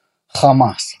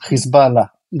 Hamas, Hezbollah.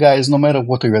 Guys, no matter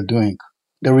what you are doing,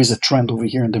 there is a trend over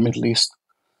here in the Middle East.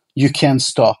 You can't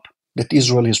stop that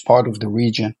Israel is part of the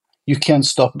region. You can't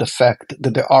stop the fact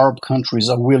that the Arab countries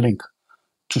are willing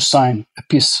to sign a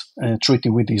peace treaty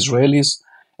with the Israelis.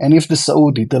 And if the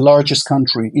Saudi, the largest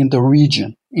country in the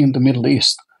region, in the Middle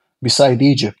East, beside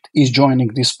Egypt, is joining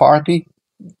this party,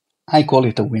 I call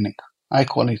it a winning. I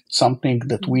call it something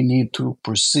that we need to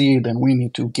proceed and we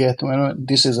need to get.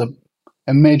 This is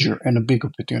a major and a big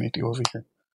opportunity over here.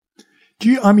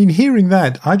 Hearing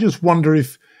that, I just wonder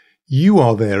if, you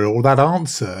are there, or that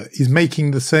answer is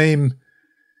making the same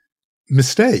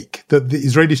mistake that the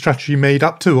Israeli strategy made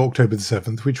up to October the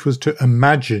 7th, which was to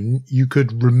imagine you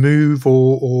could remove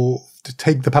or to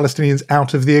take the Palestinians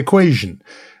out of the equation.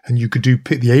 And you could do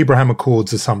the Abraham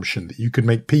Accords assumption that you could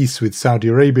make peace with Saudi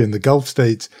Arabia and the Gulf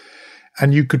states,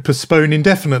 and you could postpone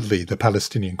indefinitely the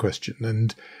Palestinian question.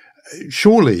 And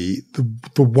surely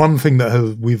the one thing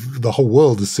that the whole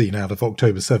world has seen out of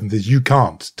October 7th is you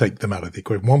can't take them out of the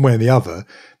equation. One way or the other,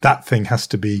 that thing has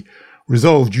to be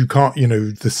resolved. You can't,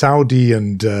 the Saudi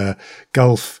and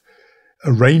Gulf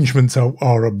arrangements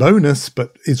are a bonus,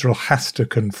 but Israel has to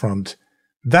confront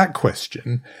that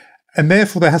question. And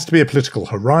therefore, there has to be a political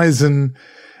horizon.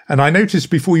 And I noticed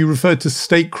before you referred to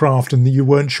statecraft and that you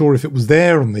weren't sure if it was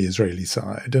there on the Israeli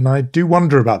side. And I do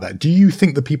wonder about that. Do you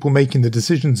think the people making the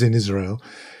decisions in Israel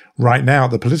right now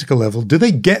at the political level, do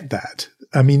they get that?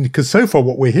 I mean, because so far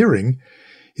what we're hearing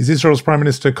is Israel's prime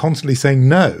minister constantly saying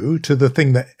no to the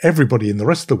thing that everybody in the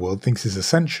rest of the world thinks is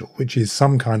essential, which is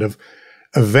some kind of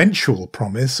eventual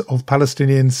promise of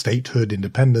Palestinian statehood,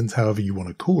 independence, however you want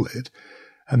to call it.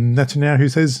 And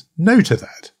Netanyahu says no to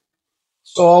that.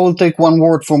 So I will take one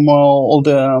word from all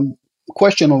the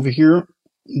question over here.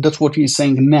 That's what he's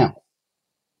saying now.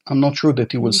 I'm not sure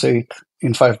that he will say it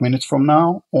in 5 minutes from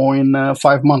now or in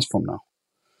 5 months from now.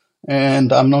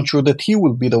 And I'm not sure that he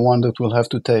will be the one that will have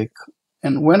to take.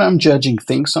 And when I'm judging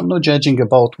things, I'm not judging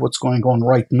about what's going on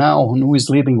right now and who is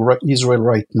leading Israel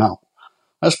right now.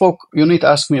 You need to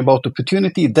ask me about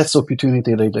opportunity. That's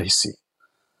opportunity that I see.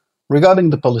 Regarding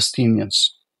the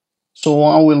Palestinians, so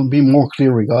I will be more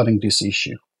clear regarding this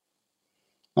issue.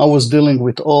 I was dealing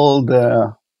with all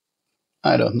the,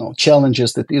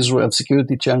 challenges that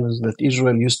security challenges that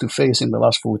Israel used to face in the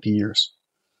last 40 years.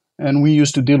 And we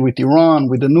used to deal with Iran,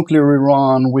 with the nuclear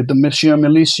Iran, with the Shia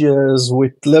militias,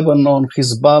 with Lebanon,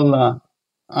 Hezbollah.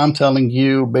 I'm telling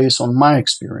you, based on my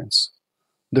experience,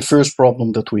 the first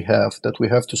problem that we have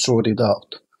to sort it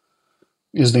out,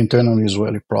 is the internal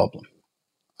Israeli problem.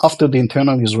 After the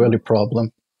internal Israeli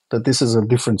problem, that this is a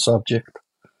different subject.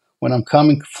 When I'm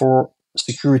coming for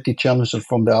security challenges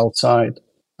from the outside,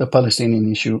 the Palestinian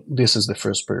issue, this is the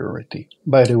first priority.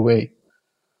 By the way,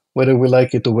 whether we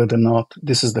like it or whether not,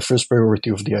 this is the first priority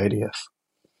of the IDF.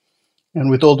 And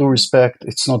with all due respect,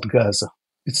 it's not Gaza,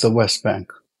 it's the West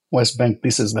Bank. West Bank,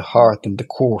 this is the heart and the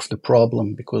core of the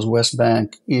problem, because West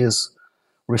Bank is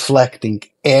reflecting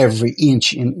every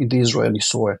inch in the Israeli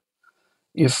soil.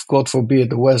 If, God forbid,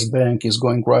 the West Bank is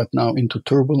going right now into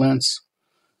turbulence,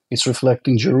 it's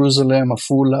reflecting Jerusalem,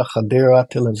 Afula, Hadera,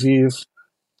 Tel Aviv,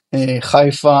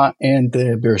 Haifa, and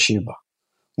Beersheba.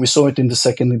 We saw it in the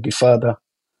Second Intifada,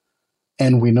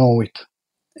 and we know it,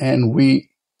 and we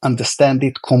understand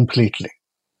it completely.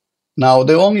 Now,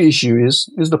 the only issue is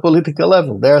the political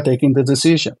level. They are taking the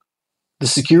decision. The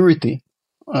security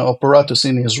apparatus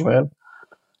in Israel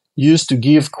used to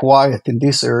give quiet in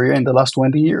this area in the last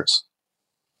 20 years.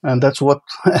 And that's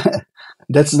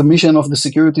that's the mission of the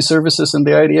security services and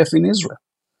the IDF in Israel.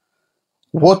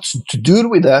 What to do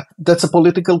with that, that's a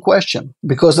political question.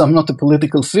 Because I'm not a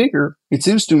political figure, it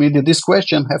seems to me that this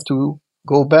question have to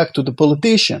go back to the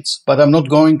politicians. But I'm not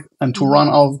going and to run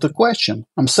out of the question.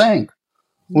 I'm saying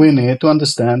we need to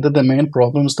understand that the main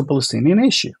problem is the Palestinian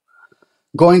issue.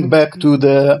 Going back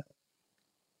to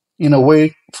in a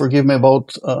way, forgive me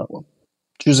about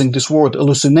choosing this word,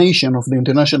 hallucination of the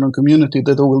international community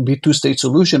that there will be two-state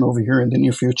solution over here in the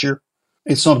near future,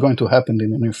 it's not going to happen in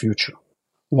the near future.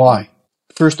 Why?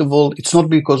 First of all, it's not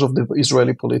because of the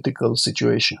Israeli political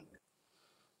situation.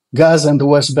 Gaza and the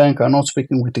West Bank are not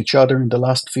speaking with each other in the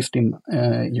last 15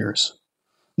 years.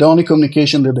 The only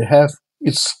communication that they have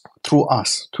is through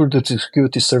us, through the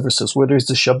security services, whether it's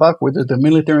the Shabak, whether the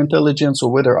military intelligence,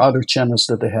 or whether other channels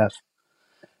that they have.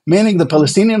 Meaning the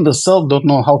Palestinians themselves don't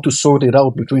know how to sort it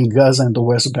out between Gaza and the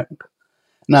West Bank.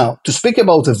 Now, to speak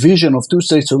about a vision of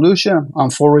two-state solution, I'm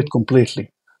for it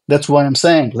completely. That's why I'm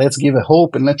saying, let's give a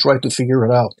hope and let's try to figure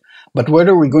it out. But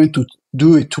whether we're going to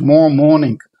do it tomorrow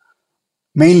morning,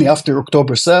 mainly after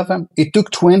October 7, it took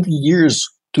 20 years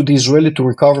to the Israeli to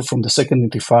recover from the Second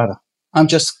Intifada. I'm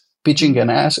just pitching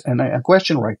a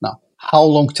question right now. How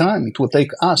long time it will take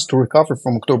us to recover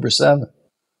from October 7?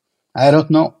 I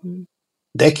don't know.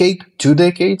 Decade? 2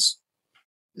 decades?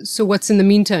 So what's in the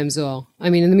meantime, Zohar? I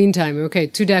mean, in the meantime, okay,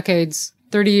 2 decades,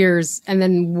 30 years, and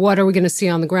then what are we going to see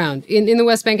on the ground in the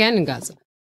West Bank and in Gaza?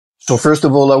 So first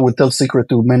of all, I would tell secret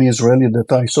to many Israelis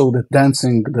that I saw that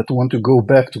dancing that want to go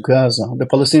back to Gaza. The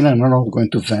Palestinians are not going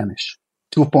to vanish.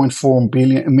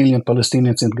 2.4 million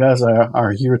Palestinians in Gaza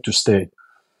are here to stay.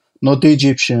 Not the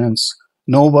Egyptians.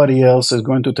 Nobody else is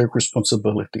going to take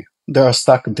responsibility. They are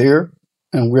stuck there.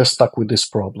 and we're stuck with this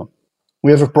problem.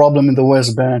 We have a problem in the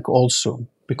West Bank also,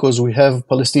 because we have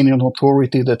Palestinian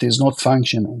Authority that is not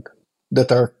functioning,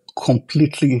 that are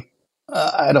completely, they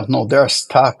are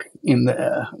stuck in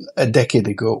a decade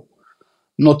ago.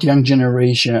 Not young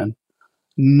generation,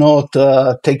 not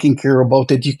taking care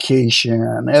about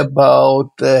education,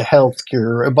 about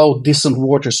healthcare, about decent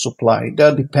water supply.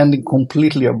 They're depending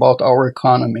completely about our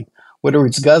economy, whether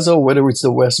it's Gaza or whether it's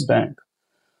the West Bank.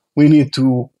 We need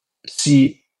to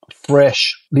see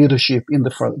fresh leadership in the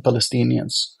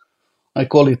Palestinians. I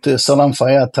call it Salam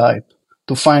Fayyad type,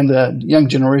 to find a young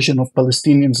generation of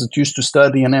Palestinians that used to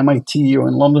study in MIT or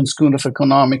in London School of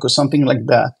Economics or something like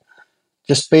that.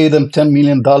 Just pay them $10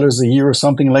 million a year or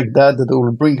something like that they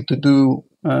will bring to do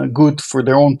good for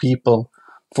their own people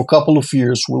for a couple of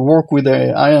years. We'll work with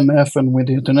the IMF and with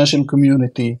the international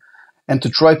community and to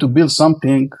try to build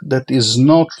something that is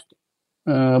not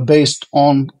based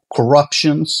on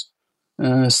corruptions,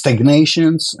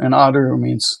 stagnations, and other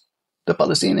means. The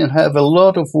Palestinians have a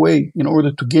lot of way in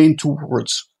order to gain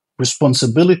towards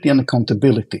responsibility and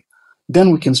accountability.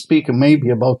 Then we can speak maybe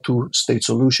about two-state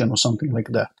solution or something like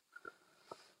that.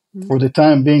 For the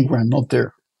time being, we're not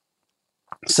there.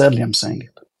 Sadly, I'm saying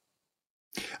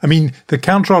it. I mean, the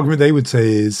counter-argument they would say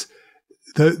is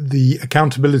that the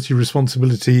accountability,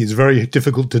 responsibility is very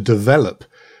difficult to develop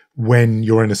when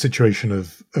you're in a situation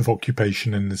of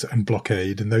occupation and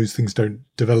blockade, and those things don't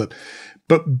develop.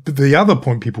 But the other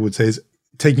point people would say is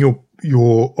taking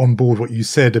your on board what you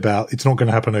said about it's not going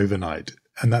to happen overnight,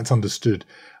 and that's understood,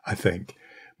 I think.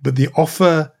 But the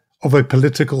offer of a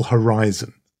political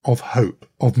horizon, of hope,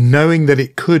 of knowing that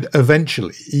it could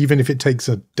eventually, even if it takes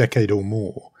a decade or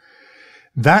more,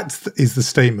 that is the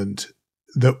statement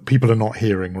that people are not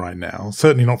hearing right now,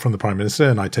 certainly not from the Prime Minister,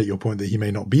 and I take your point that he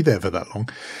may not be there for that long.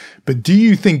 But do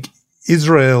you think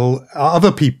Israel,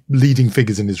 other leading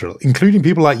figures in Israel, including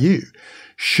people like you,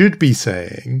 should be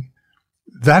saying,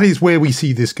 that is where we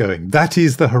see this going, that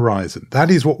is the horizon, that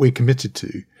is what we're committed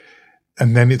to,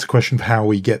 and then it's a question of how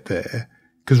we get there?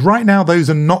 Because right now, those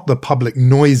are not the public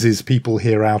noises people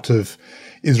hear out of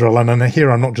Israel. And here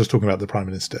I'm not just talking about the Prime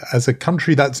Minister. As a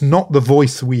country, that's not the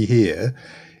voice we hear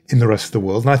in the rest of the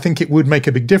world. And I think it would make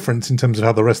a big difference in terms of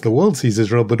how the rest of the world sees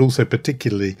Israel, but also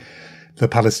particularly the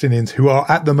Palestinians who are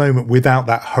at the moment without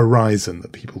that horizon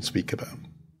that people speak about.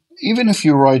 Even if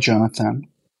you're right, Jonathan,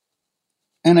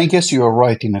 and I guess you are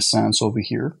right in a sense over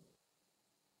here,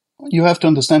 you have to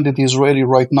understand that the Israeli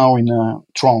right now in a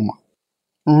trauma.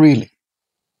 Really.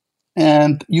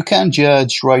 And you can't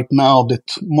judge right now that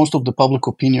most of the public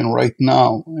opinion right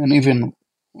now, and even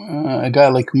a guy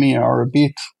like me, are a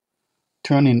bit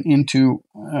turning into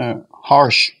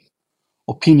harsh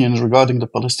opinions regarding the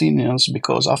Palestinians,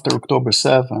 because after October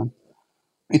 7,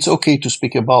 it's okay to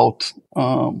speak about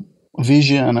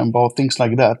vision and about things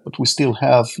like that, but we still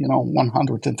have,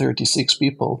 136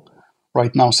 people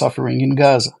right now suffering in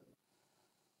Gaza.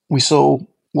 We saw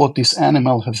what this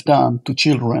animal have done to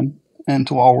children and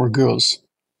to our girls,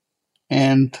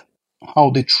 and how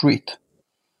they treat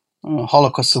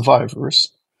Holocaust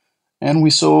survivors. And we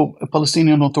saw a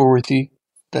Palestinian Authority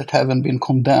that haven't been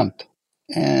condemned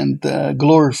and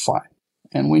glorified.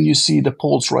 And when you see the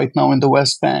polls right now in the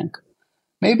West Bank,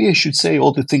 maybe I should say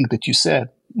all the things that you said,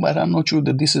 but I'm not sure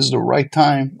that this is the right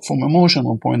time from an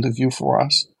emotional point of view for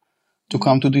us to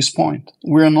come to this point.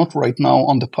 We are not right now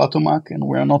on the Potomac, and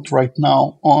we are not right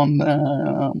now on,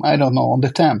 on the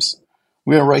Thames.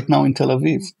 We are right now in Tel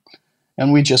Aviv,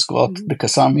 and we just got the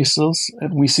Qassam missiles,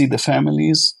 and we see the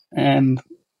families, and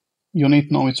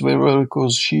Yonit knows it's very well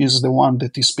because she is the one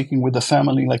that is speaking with the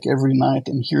family like every night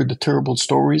and hear the terrible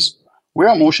stories. We're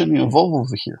emotionally involved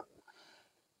over here.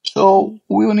 So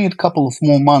we will need a couple of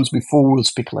more months before we'll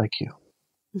speak like you.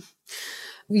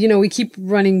 We keep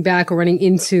running back or running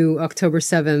into October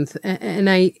 7th,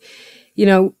 and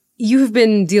you've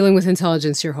been dealing with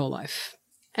intelligence your whole life.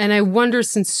 And I wonder,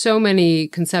 since so many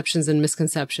conceptions and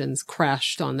misconceptions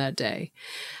crashed on that day,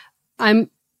 I'm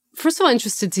first of all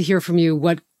interested to hear from you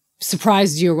what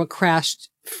surprised you or what crashed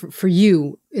for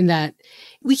you in that.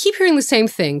 We keep hearing the same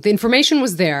thing. The information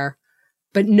was there,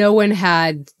 but no one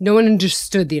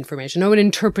understood the information. No one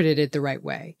interpreted it the right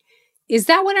way. Is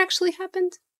that what actually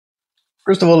happened?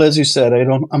 First of all, as you said,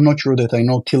 I'm not sure that I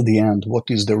know till the end what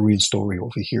is the real story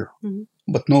over here. Mm-hmm.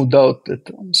 But no doubt that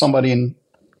somebody in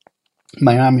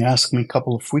Miami asked me a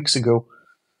couple of weeks ago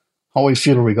how I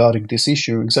feel regarding this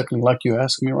issue, exactly like you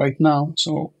asked me right now.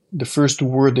 So the first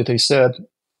word that I said,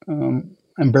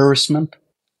 embarrassment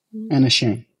and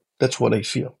ashamed. That's what I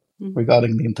feel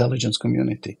regarding the intelligence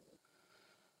community.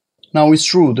 Now, it's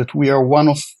true that we are one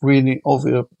of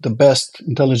the best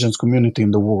intelligence community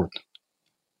in the world.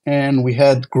 And we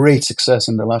had great success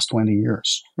in the last 20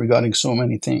 years regarding so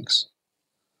many things.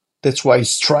 That's why it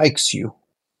strikes you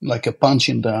like a punch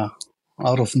in the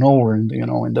out of nowhere, in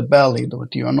the belly, that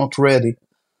you are not ready.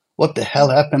 What the hell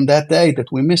happened that day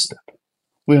that we missed it?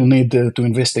 We'll need to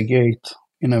investigate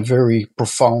in a very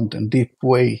profound and deep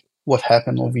way what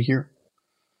happened over here.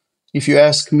 If you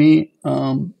ask me,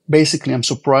 basically, I'm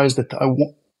surprised that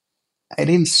I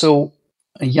didn't saw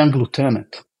a young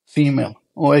lieutenant, female,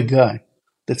 or a guy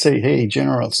that say, hey,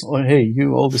 generals, or hey,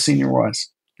 you, all the senior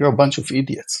ones, you're a bunch of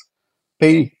idiots.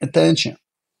 Pay attention.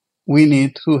 We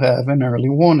need to have an early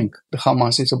warning. The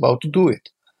Hamas is about to do it.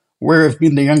 Where have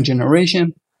been the young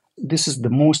generation? This is the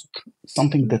most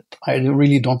something that I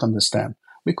really don't understand.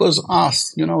 Because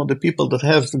us, the people that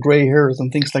have the gray hairs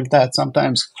and things like that,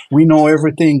 sometimes we know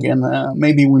everything and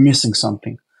maybe we're missing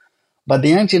something. But the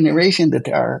young generation that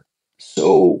are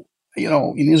so,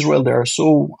 in Israel, they are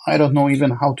so, I don't know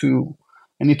even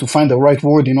I need to find the right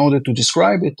word in order to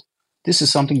describe it. This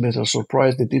is something that I'm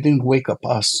surprised that they didn't wake up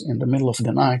us in the middle of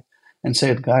the night and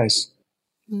said, guys,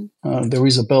 there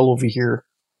is a bell over here.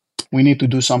 We need to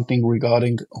do something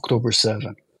regarding October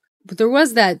 7. But there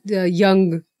was that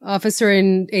young officer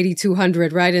in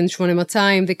 8200, right, in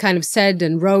Shmonematayim, that kind of said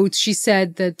and wrote, she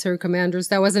said that her commanders,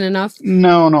 that wasn't enough?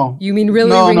 No. You mean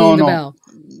really ringing the bell?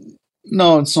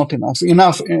 No, it's not enough.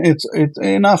 Enough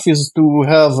is to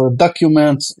have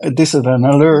documents. This is an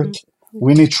alert. Mm-hmm.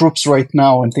 We need troops right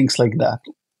now and things like that.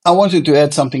 I wanted to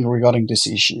add something regarding this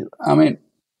issue. I mean,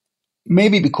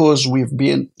 maybe because we've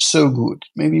been so good,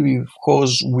 maybe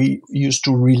because we used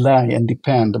to rely and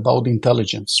depend about the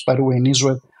intelligence. By the way, in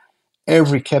Israel,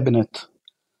 every cabinet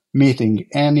meeting,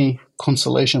 any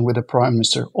consultation with the prime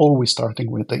minister, always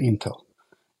starting with the intel.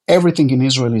 Everything in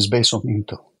Israel is based on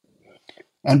intel.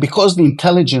 And because the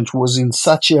intelligence was in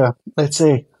such a, let's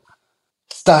say,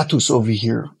 status over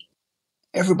here,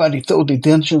 everybody thought the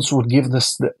intelligence would give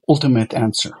us the ultimate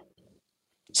answer.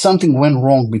 Something went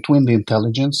wrong between the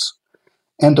intelligence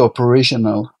and the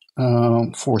operational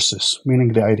forces,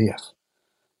 meaning the IDF.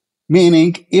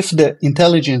 Meaning, if the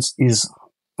intelligence is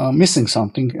missing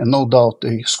something, and no doubt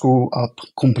they screw up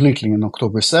completely in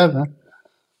October 7,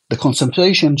 the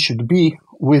concentration should be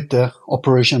with the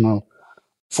operational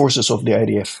forces of the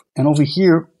IDF. And over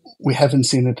here, we haven't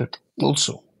seen it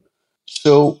also.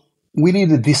 So we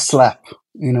needed this slap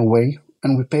in a way,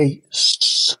 and we pay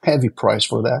heavy price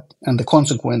for that. And the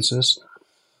consequences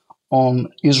on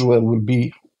Israel will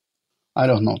be,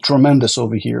 tremendous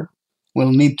over here.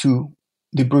 We'll need to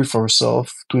debrief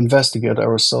ourselves, to investigate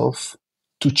ourselves,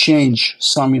 to change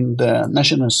some in the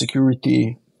national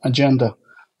security agenda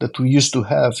that we used to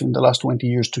have in the last 20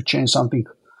 years, to change something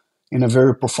in a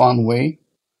very profound way.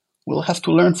 We'll have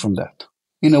to learn from that.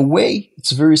 In a way,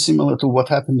 it's very similar to what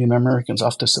happened in Americans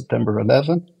after September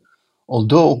 11,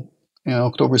 although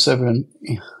October 7,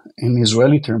 in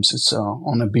Israeli terms, it's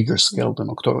on a bigger scale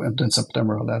than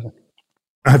September 11.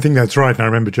 I think that's right. And I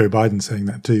remember Joe Biden saying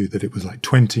that too, that it was like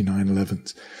 20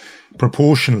 9/11s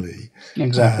proportionally.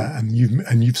 Exactly.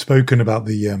 And you've spoken about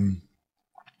the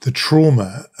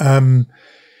trauma.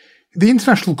 The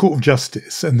International Court of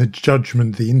Justice and the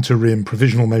judgment, the interim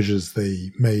provisional measures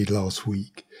they made last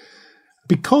week.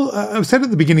 Because I've said at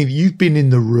the beginning that you've been in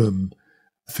the room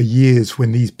for years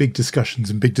when these big discussions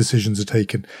and big decisions are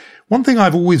taken. One thing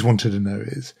I've always wanted to know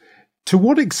is, to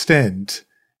what extent,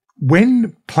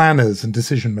 when planners and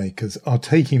decision makers are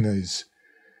taking those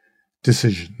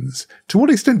decisions, to what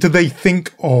extent do they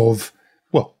think of,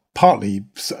 well, partly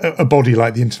a body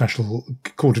like the International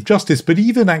Court of Justice, but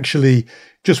even actually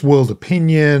just world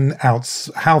opinion,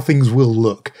 how things will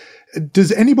look?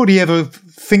 Does anybody ever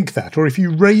think that? Or if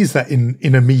you raise that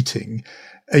in a meeting,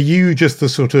 are you just the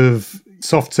sort of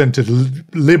soft-centered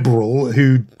liberal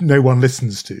who no one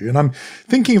listens to? And I'm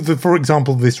thinking of, for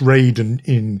example, this raid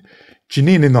in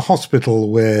Jenin in the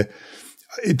hospital, where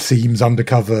it seems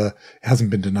undercover, it hasn't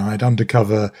been denied,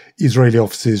 undercover Israeli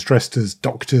officers dressed as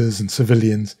doctors and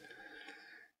civilians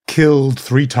killed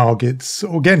 3 targets,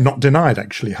 again, not denied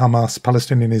actually, Hamas,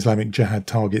 Palestinian Islamic Jihad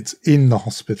targets in the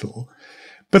hospital.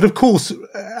 But of course,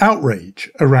 outrage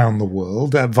around the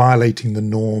world at violating the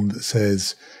norm that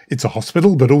says it's a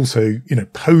hospital, but also,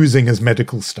 posing as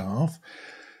medical staff.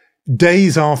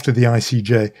 Days after the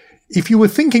ICJ, if you were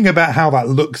thinking about how that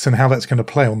looks and how that's going to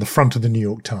play on the front of the New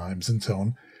York Times and so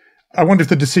on, I wonder if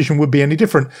the decision would be any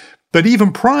different. But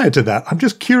even prior to that, I'm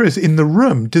just curious, in the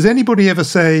room, does anybody ever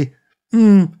say,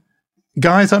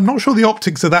 guys, I'm not sure the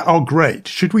optics of that are great.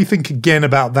 Should we think again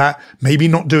about that? Maybe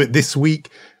not do it this week?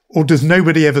 Or does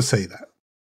nobody ever say that?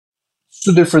 It's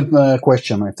a different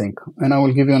question, I think. And I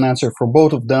will give you an answer for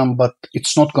both of them, but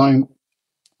it's not going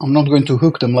I'm not going to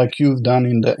hook them like you've done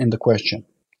in the question.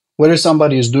 Whether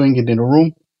somebody is doing it in a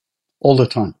room all the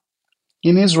time.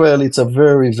 In Israel, it's a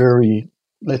very, very,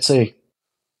 let's say,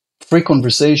 free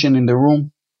conversation in the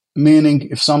room, meaning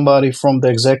if somebody from the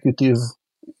executive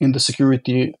in the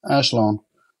security echelon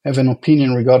have an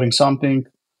opinion regarding something,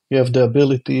 you have the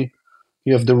ability,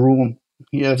 you have the room,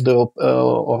 you have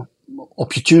the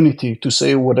opportunity to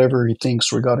say whatever he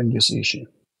thinks regarding this issue.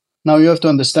 Now you have to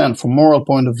understand, from moral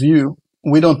point of view,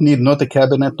 we don't need not the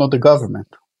cabinet, not the government.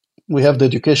 We have the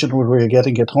education we're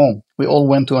getting at home. We all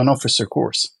went to an officer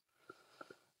course.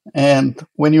 And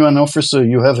when you're an officer,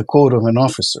 you have a code of an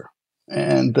officer.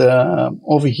 And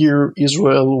over here,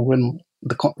 Israel, when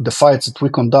the fights that we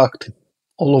conduct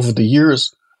all over the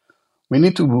years, we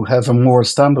need to have a moral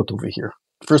standard over here.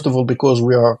 First of all, because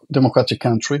we are a democratic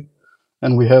country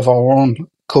and we have our own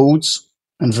codes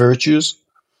and virtues.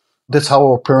 That's how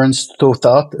our parents taught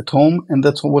us at home, and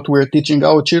that's what we're teaching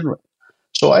our children.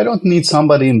 So I don't need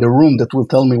somebody in the room that will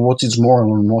tell me what is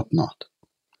moral and what not.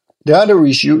 The other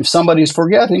issue, if somebody is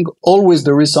forgetting, always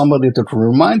there is somebody that will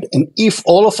remind. And if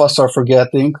all of us are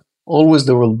forgetting, always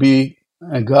there will be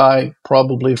a guy,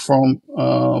 probably from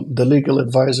the legal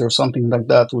advisor or something like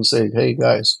that, will say, hey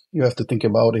guys, you have to think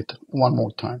about it one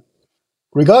more time.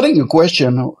 Regarding your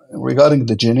question, regarding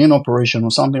the Jenin operation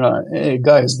or something like, hey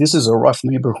guys, this is a rough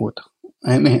neighborhood.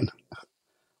 I mean,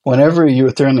 whenever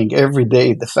you're turning every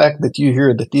day, the fact that you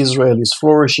hear that Israel is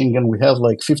flourishing and we have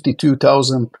like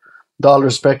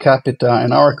 $52,000 per capita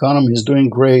and our economy is doing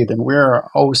great and we're an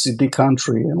OECD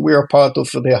country and we are part of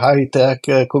the high-tech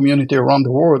community around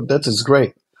the world, that is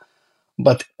great.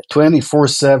 But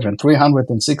 24/7,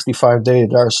 365 days,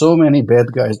 there are so many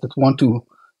bad guys that want to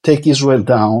take Israel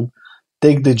down,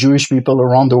 take the Jewish people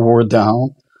around the world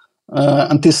down,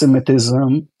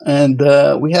 anti-Semitism, and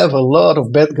we have a lot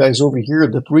of bad guys over here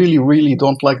that really, really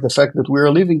don't like the fact that we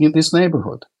are living in this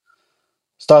neighborhood.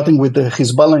 Starting with the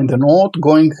Hezbollah in the north,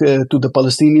 going to the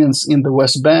Palestinians in the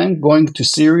West Bank, going to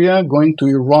Syria, going to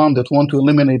Iran that want to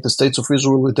eliminate the states of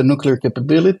Israel with the nuclear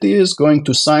capabilities, going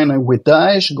to Sinai with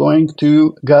Daesh, going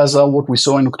to Gaza, what we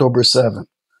saw in October 7.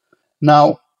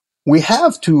 Now, we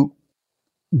have to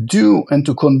do and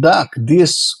to conduct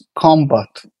this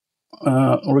combat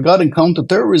regarding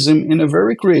counterterrorism in a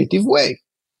very creative way.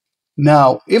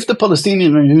 Now, if the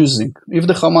Palestinians are if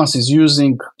the Hamas is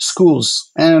using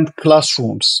schools and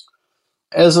classrooms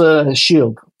as a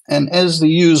shield, and as they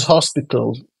use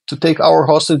hospitals to take our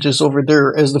hostages over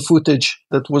there, as the footage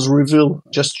that was revealed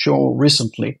just shown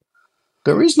recently,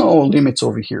 there is no limits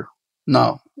over here.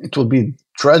 Now, it will be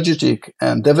tragic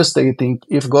and devastating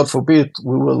if, God forbid,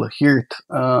 we will hurt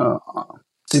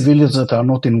civilians that are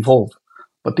not involved.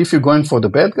 But if you're going for the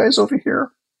bad guys over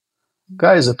here,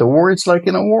 guys, at the war, it's like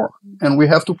in a war, and we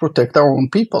have to protect our own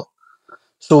people.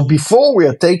 So before we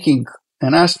are taking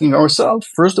and asking ourselves,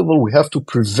 first of all, we have to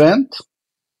prevent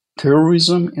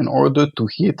terrorism in order to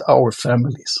hit our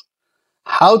families.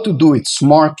 How to do it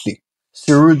smartly,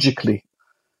 surgically,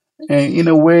 in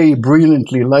a way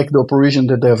brilliantly, like the operation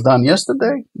that they have done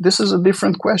yesterday, this is a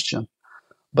different question.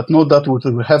 But know that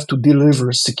we will have to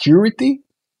deliver security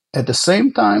at the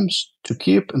same time to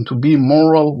keep and to be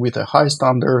moral with a high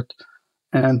standard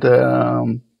and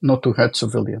not to hurt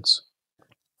civilians.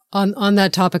 On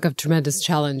that topic of tremendous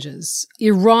challenges,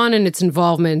 Iran and its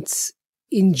involvement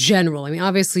in general, I mean,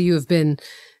 obviously you have been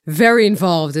very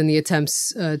involved in the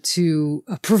attempts to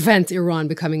prevent Iran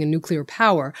becoming a nuclear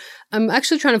power. I'm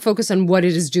actually trying to focus on what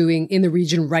it is doing in the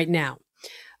region right now.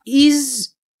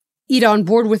 Is it on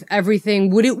board with everything?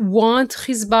 Would it want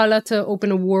Hezbollah to open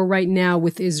a war right now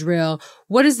with Israel?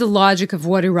 What is the logic of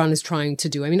what Iran is trying to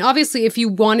do? I mean, obviously, if you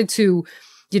wanted to,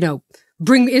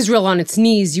 bring Israel on its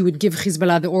knees, you would give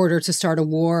Hezbollah the order to start a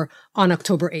war on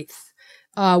October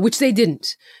 8th, which they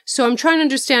didn't. So I'm trying to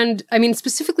understand, I mean,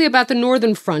 specifically about the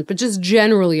Northern Front, but just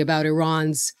generally about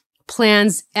Iran's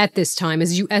plans at this time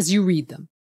as you read them.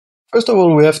 First of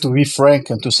all, we have to be frank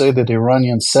and to say that the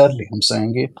Iranians, sadly, I'm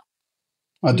saying it,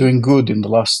 are doing good in the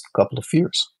last couple of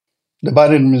years. The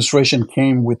Biden administration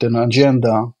came with an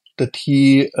agenda that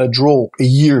he drew a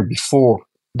year before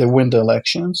they win the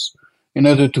elections in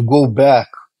order to go back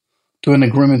to an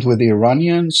agreement with the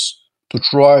Iranians to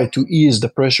try to ease the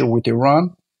pressure with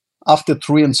Iran. After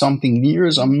 3 and something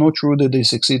years, I'm not sure that they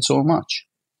succeed so much.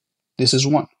 This is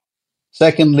one.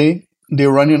 Secondly, the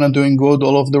Iranians are doing good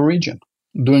all over the region,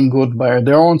 doing good by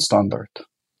their own standard.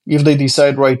 If they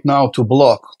decide right now to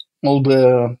block all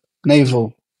the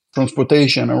naval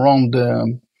transportation around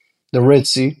the Red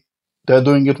Sea, they're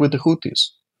doing it with the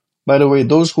Houthis. By the way,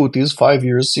 those Houthis 5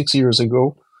 years, 6 years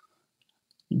ago,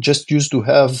 just used to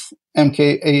have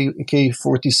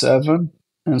AK-47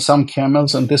 and some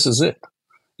camels, and this is it.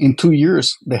 In 2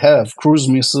 years, they have cruise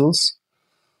missiles,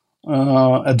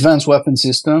 advanced weapon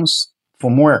systems.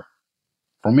 From where?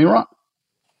 From Iran.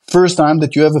 First time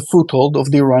that you have a foothold of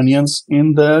the Iranians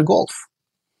in the Gulf.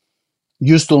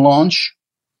 Used to launch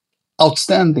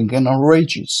outstanding and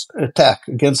outrageous attack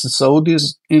against the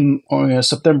Saudis in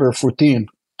September 14,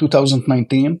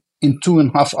 2019. In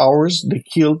 2.5 hours, they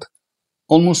killed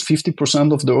almost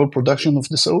 50% of the oil production of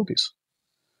the Saudis.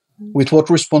 With what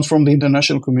response from the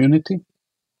international community?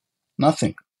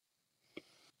 Nothing.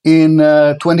 In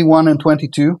 21 and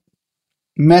 22,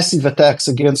 massive attacks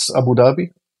against Abu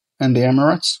Dhabi and the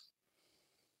Emirates.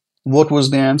 What was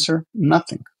the answer?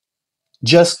 Nothing.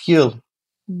 Just killed,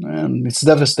 and it's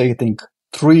devastating,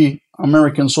 3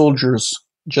 American soldiers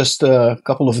just a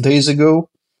couple of days ago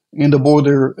in the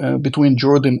border between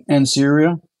Jordan and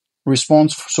Syria.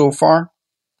 Response so far?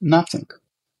 Nothing.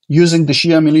 Using the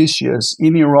Shia militias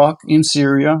in Iraq, in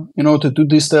Syria, in order to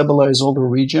destabilize all the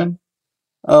region.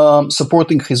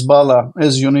 Supporting Hezbollah,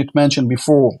 as Yonit mentioned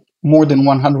before, more than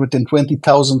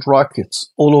 120,000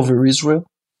 rockets all over Israel,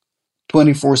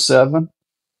 24/7.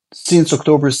 Since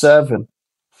October 7,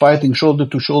 fighting shoulder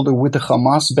to shoulder with the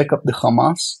Hamas, back up the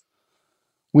Hamas.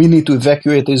 We need to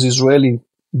evacuate as Israeli,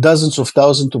 dozens of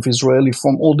thousands of Israeli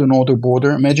from all the northern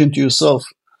border. Imagine to yourself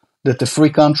that a free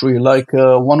country like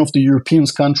one of the European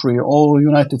country or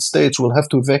United States will have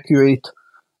to evacuate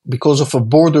because of a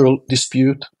border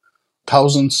dispute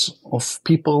thousands of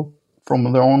people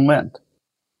from their own land.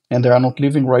 And they are not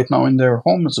living right now in their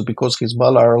homes because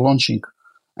Hezbollah are launching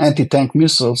anti-tank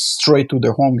missiles straight to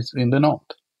their homes in the north.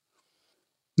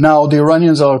 Now, the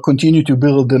Iranians are continue to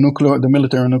build the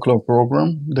military nuclear program.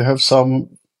 They have some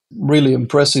really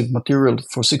impressive material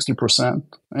for 60%.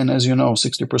 And as you know,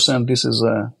 60%, this is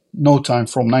no time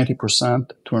from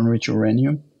 90% to enrich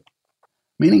uranium,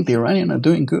 meaning the Iranians are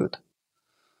doing good.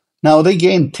 Now, they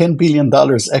gained $10 billion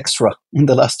extra in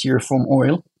the last year from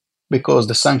oil because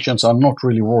the sanctions are not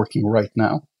really working right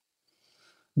now.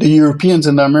 The Europeans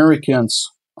and the Americans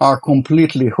are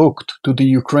completely hooked to the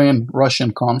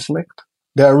Ukraine-Russian conflict.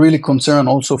 They are really concerned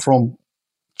also from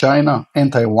China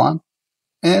and Taiwan.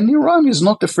 And Iran is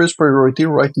not the first priority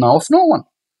right now of no one.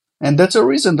 And that's a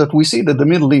reason that we see that the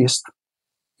Middle East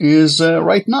is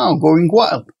right now going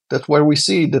wild. That's why we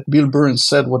see that Bill Burns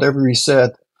said whatever he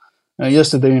said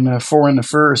yesterday in a foreign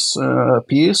affairs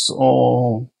piece,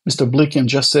 or Mr. Blinken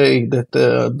just say that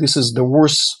this is the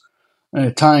worst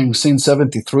time since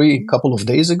 73, a couple of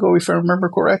days ago, if I remember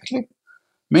correctly.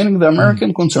 Meaning the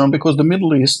American concern because the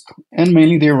Middle East and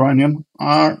mainly the Iranian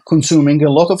are consuming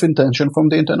a lot of attention from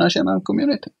the international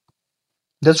community.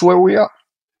 That's where we are.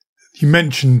 You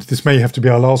mentioned, this may have to be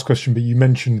our last question, but you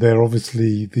mentioned there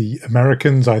obviously the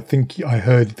Americans. I think I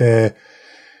heard there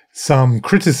some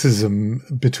criticism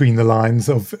between the lines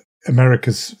of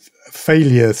America's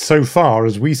failure so far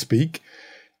as we speak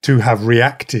to have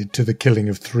reacted to the killing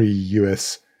of 3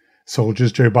 US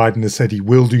soldiers. Joe Biden has said he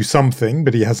will do something,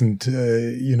 but he hasn't,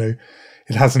 it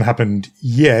hasn't happened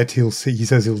yet. He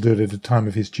says he'll do it at a time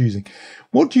of his choosing.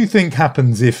 What do you think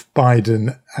happens if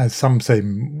Biden, as some say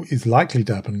is likely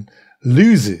to happen,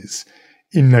 loses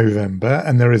in November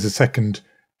and there is a second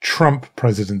Trump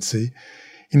presidency?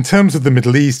 In terms of the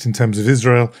Middle East, in terms of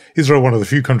Israel, one of the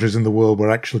few countries in the world where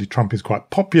actually Trump is quite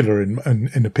popular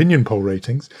in opinion poll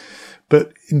ratings.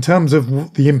 But in terms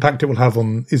of the impact it will have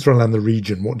on Israel and the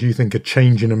region, what do you think a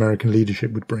change in American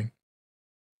leadership would bring?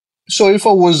 So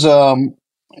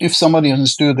if somebody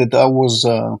understood that I was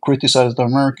criticized the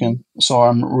American, so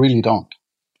I'm really don't.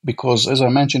 Because as I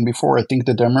mentioned before, I think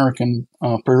that the American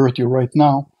priority right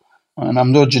now, and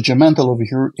I'm not judgmental over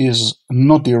here, is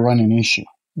not the Iranian issue.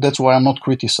 That's why I'm not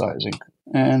criticizing.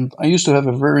 And I used to have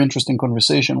a very interesting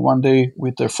conversation one day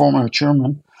with the former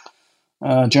chairman,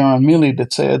 General Milley,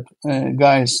 that said,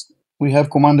 guys, we have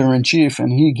commander-in-chief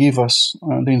and he gave us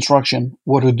the instruction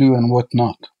what to do and what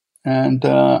not. And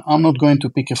I'm not going to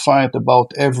pick a fight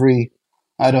about every,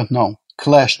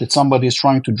 clash that somebody is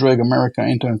trying to drag America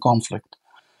into a conflict.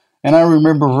 And I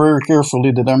remember very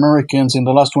carefully that Americans in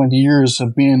the last 20 years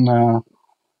have been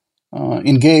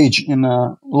engaged in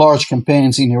large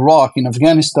campaigns in Iraq, in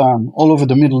Afghanistan, all over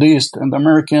the Middle East, and the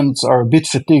Americans are a bit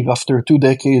fatigued after 2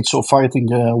 decades of fighting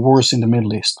wars in the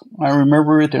Middle East. I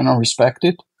remember it and I respect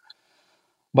it.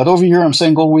 But over here, I'm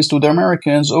saying always to the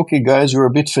Americans, okay, guys, you're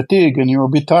a bit fatigued and you're a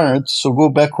bit tired, so go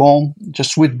back home,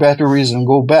 just switch batteries and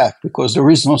go back, because there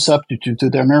is no substitute to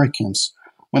the Americans.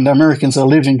 When the Americans are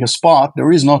leaving a spot,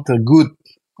 there is not a good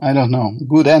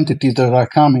entities that are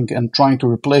coming and trying to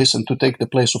replace and to take the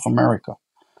place of America.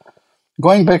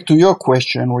 Going back to your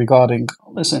question regarding,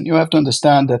 listen, you have to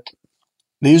understand that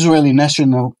the Israeli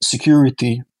national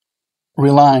security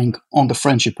relying on the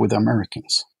friendship with the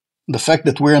Americans. The fact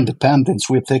that we're independents,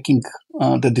 we're taking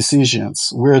the decisions,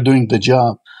 we're doing the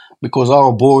job because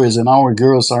our boys and our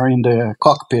girls are in the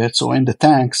cockpits or in the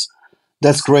tanks,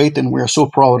 that's great, and we're so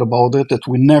proud about it that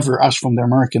we never ask from the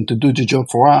American to do the job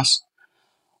for us.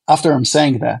 After I'm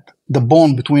saying that, the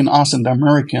bond between us and the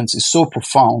Americans is so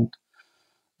profound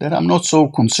that I'm not so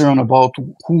concerned about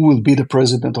who will be the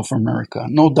president of America.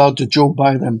 No doubt that Joe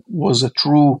Biden was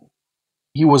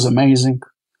he was amazing.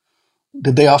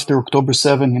 The day after October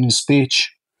 7 in his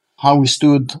speech, how he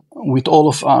stood with all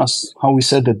of us, how he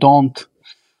said the don't,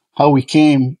 how we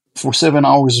came for 7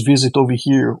 hours visit over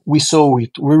here. We saw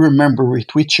it, we remember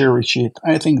it, we cherish it.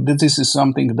 I think that this is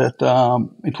something that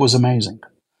it was amazing.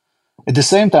 At the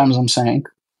same time, as I'm saying,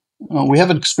 we have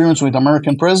an experience with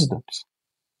American presidents.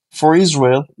 For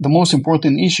Israel, the most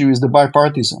important issue is the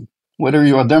bipartisan. Whether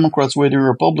you are Democrats, whether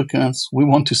you're Republicans, we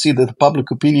want to see that the public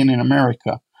opinion in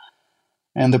America,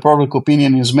 and the public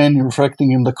opinion is mainly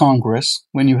reflecting in the Congress.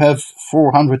 When you have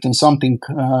 400 and something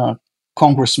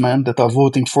congressmen that are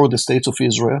voting for the states of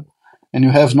Israel, and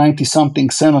you have 90-something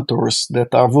senators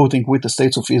that are voting with the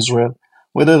states of Israel,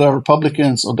 whether they're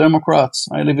Republicans or Democrats,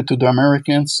 I leave it to the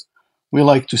Americans. We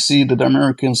like to see that the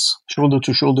Americans shoulder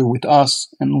to shoulder with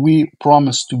us, and we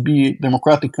promise to be a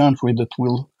democratic country that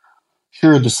will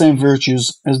share the same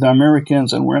virtues as the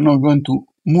Americans, and we're not going to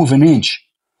move an inch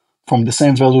from the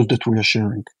same values that we are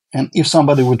sharing. And if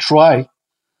somebody would try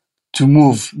to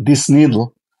move this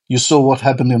needle, you saw what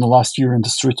happened in the last year in the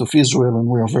streets of Israel, and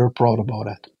we are very proud about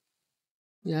it.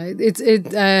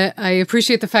 Yeah, I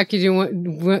appreciate the fact you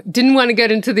didn't want to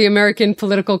get into the American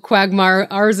political quagmire.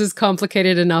 Ours is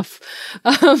complicated enough.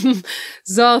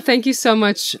 Zohar, thank you so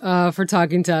much for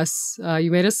talking to us.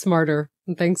 You made us smarter.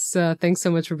 And thanks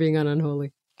so much for being on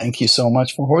Unholy. Thank you so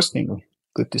much for hosting me.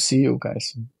 Good to see you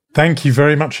guys. Thank you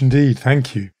very much indeed.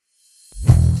 Thank you.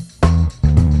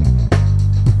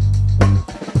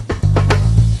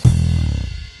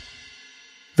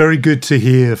 Very good to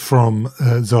hear from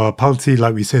Zohar Palti,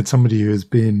 like we said, somebody who has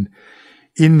been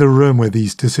in the room where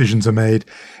these decisions are made.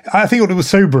 I think it was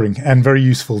sobering and very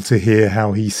useful to hear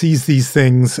how he sees these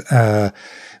things, that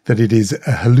it is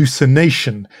a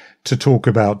hallucination to talk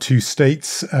about two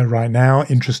states right now.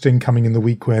 Interesting, coming in the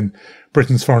week when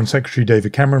Britain's Foreign Secretary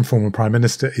David Cameron, former Prime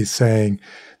Minister, is saying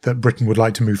that Britain would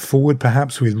like to move forward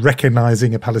perhaps with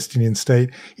recognising a Palestinian state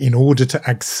in order to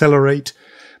accelerate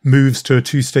moves to a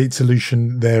two-state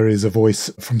solution. There is a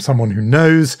voice from someone who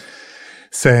knows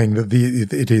saying that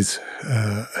it is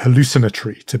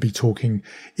hallucinatory to be talking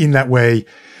in that way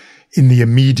in the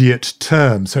immediate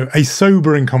term. So a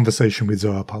sobering conversation with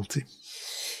Zohar Palti.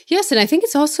 Yes, and I think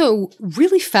it's also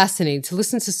really fascinating to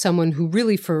listen to someone who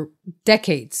really for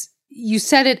decades, you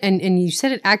said it and you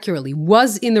said it accurately,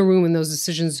 was in the room when those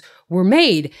decisions were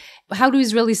made. How do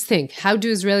Israelis think? How do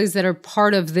Israelis that are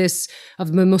part of this,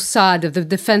 of the Mossad, of the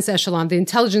defense echelon, the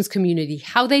intelligence community,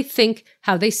 how they think,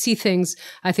 how they see things?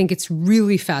 I think it's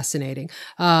really fascinating.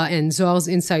 And Zohar's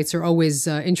insights are always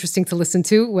interesting to listen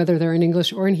to, whether they're in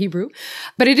English or in Hebrew.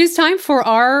 But it is time for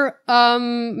our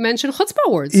mentioned Chutzpah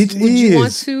Awards. Would you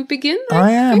want to begin?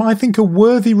 I am. I think a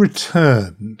worthy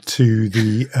return to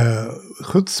the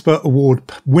Chutzpah Award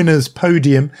winners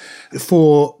podium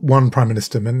for one Prime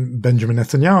Minister, Benjamin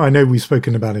Netanyahu. I know we've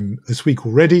spoken about him this week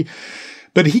already,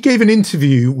 but he gave an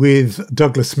interview with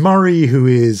Douglas Murray, who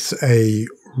is a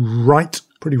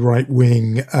pretty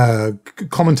right-wing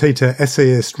commentator,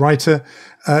 essayist, writer,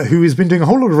 who has been doing a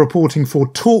whole lot of reporting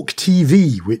for Talk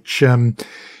TV, which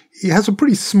it has a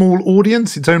pretty small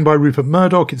audience. It's owned by Rupert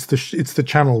Murdoch. It's the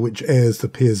channel which airs the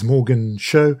Piers Morgan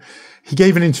show. He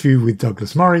gave an interview with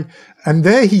Douglas Murray, and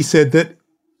there he said that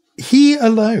he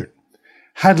alone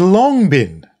had long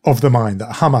been of the mind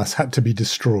that Hamas had to be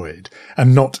destroyed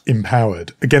and not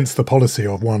empowered, against the policy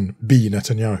of one B.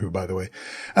 Netanyahu, by the way.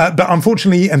 But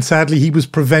unfortunately and sadly, he was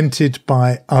prevented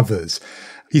by others.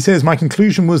 He says, my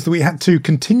conclusion was that we had to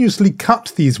continuously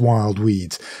cut these wild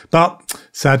weeds. But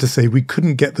sad to say, we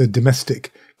couldn't get the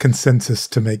domestic consensus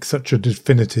to make such a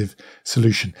definitive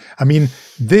solution. I mean,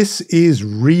 this is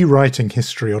rewriting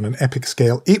history on an epic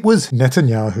scale. It was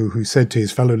Netanyahu who said to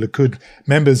his fellow Likud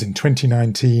members in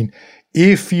 2019,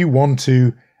 if you want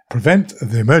to prevent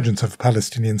the emergence of a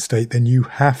Palestinian state, then you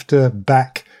have to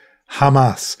back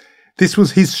Hamas. This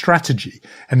was his strategy.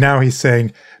 And now he's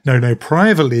saying, no,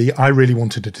 privately, I really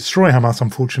wanted to destroy Hamas.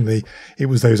 Unfortunately, it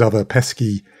was those other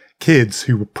pesky kids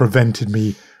who prevented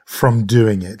me from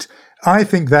doing it. I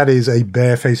think that is a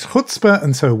barefaced chutzpah,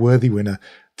 and so a worthy winner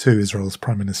to Israel's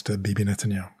Prime Minister, Bibi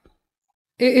Netanyahu.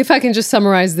 If I can just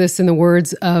summarize this in the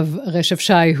words of Reshev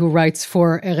Shai, who writes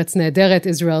for Eretz Nehederet,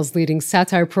 Israel's leading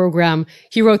satire program.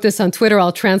 He wrote this on Twitter.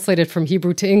 I'll translate it from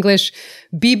Hebrew to English.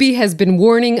 Bibi has been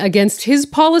warning against his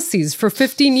policies for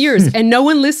 15 years, and no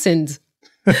one listened.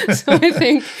 So I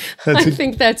think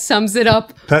that sums it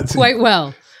up quite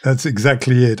well. That's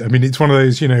exactly it. I mean, it's one of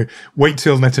those, wait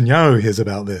till Netanyahu hears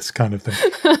about this kind of thing.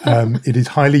 It is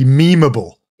highly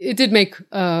memeable. It did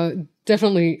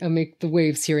definitely make the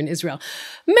waves here in Israel.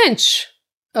 Mensch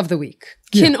of the week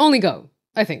can only go,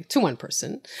 I think, to one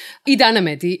person. Idan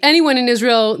Amedi. Anyone in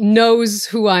Israel knows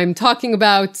who I'm talking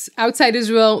about. Outside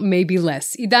Israel, maybe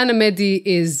less. Idan Amedi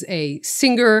is a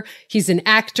singer. He's an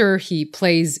actor. He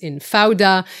plays in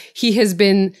Fauda. He has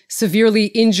been severely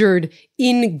injured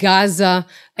in Gaza.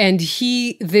 And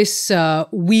he, this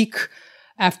week,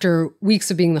 after weeks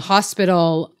of being in the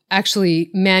hospital, actually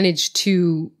managed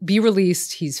to be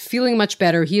released. He's feeling much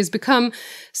better. He has become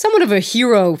somewhat of a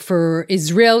hero for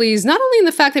Israelis, not only in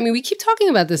the fact, we keep talking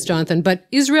about this, Jonathan, but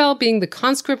Israel being the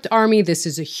conscript army, this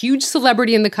is a huge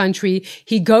celebrity in the country.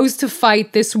 He goes to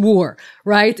fight this war,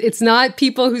 right? It's not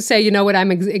people who say, you know what,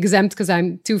 I'm exempt because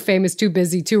I'm too famous, too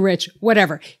busy, too rich,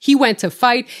 whatever. He went to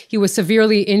fight. He was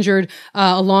severely injured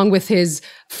along with his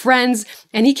friends.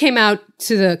 And he came out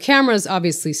to the cameras,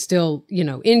 obviously still,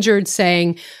 injured,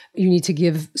 saying, you need to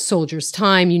give soldiers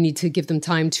time. You need to give them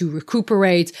time to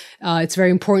recuperate. It's very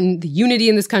important. The unity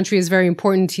in this country is very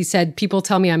important. He said, people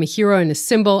tell me I'm a hero and a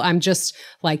symbol. I'm just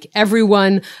like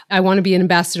everyone. I want to be an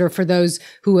ambassador for those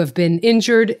who have been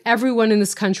injured. Everyone in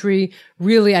this country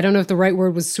really, I don't know if the right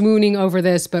word was swooning over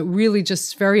this, but really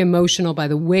just very emotional by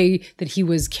the way that he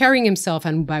was carrying himself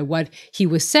and by what he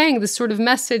was saying, this sort of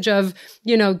message of,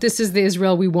 this is the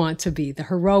Israel we want to be, the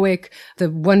heroic, the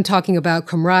one talking about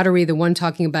camaraderie, the one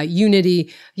talking about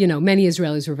unity. Many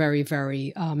Israelis were very,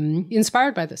 very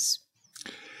inspired by this.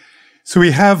 So we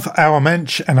have our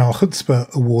Mensch and our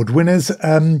Chutzpah award winners.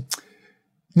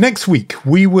 Next week,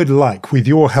 we would like, with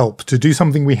your help, to do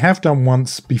something we have done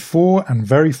once before, and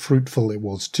very fruitful it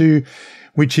was too,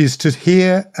 which is to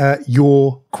hear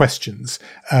your questions.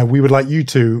 We would like you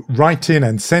to write in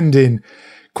and send in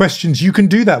questions. You can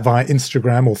do that via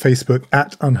Instagram or Facebook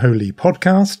at Unholy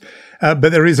Podcast, but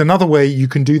there is another way you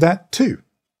can do that too.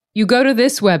 You go to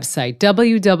this website,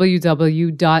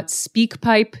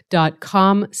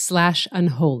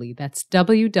 www.speakpipe.com/unholy. That's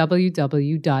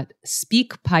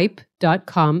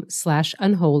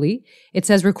www.speakpipe.com/unholy. It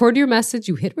says record your message.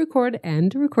 You hit record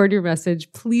and record your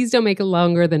message. Please don't make it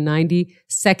longer than 90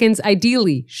 seconds,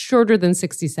 ideally shorter than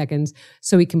 60 seconds,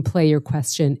 so we can play your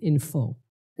question in full.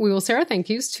 We will say our thank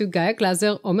yous to Gaia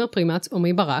Glazer, Omer Primat,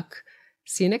 Omri Barak.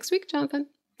 See you next week, Jonathan.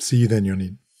 See you then,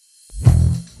 Yoni.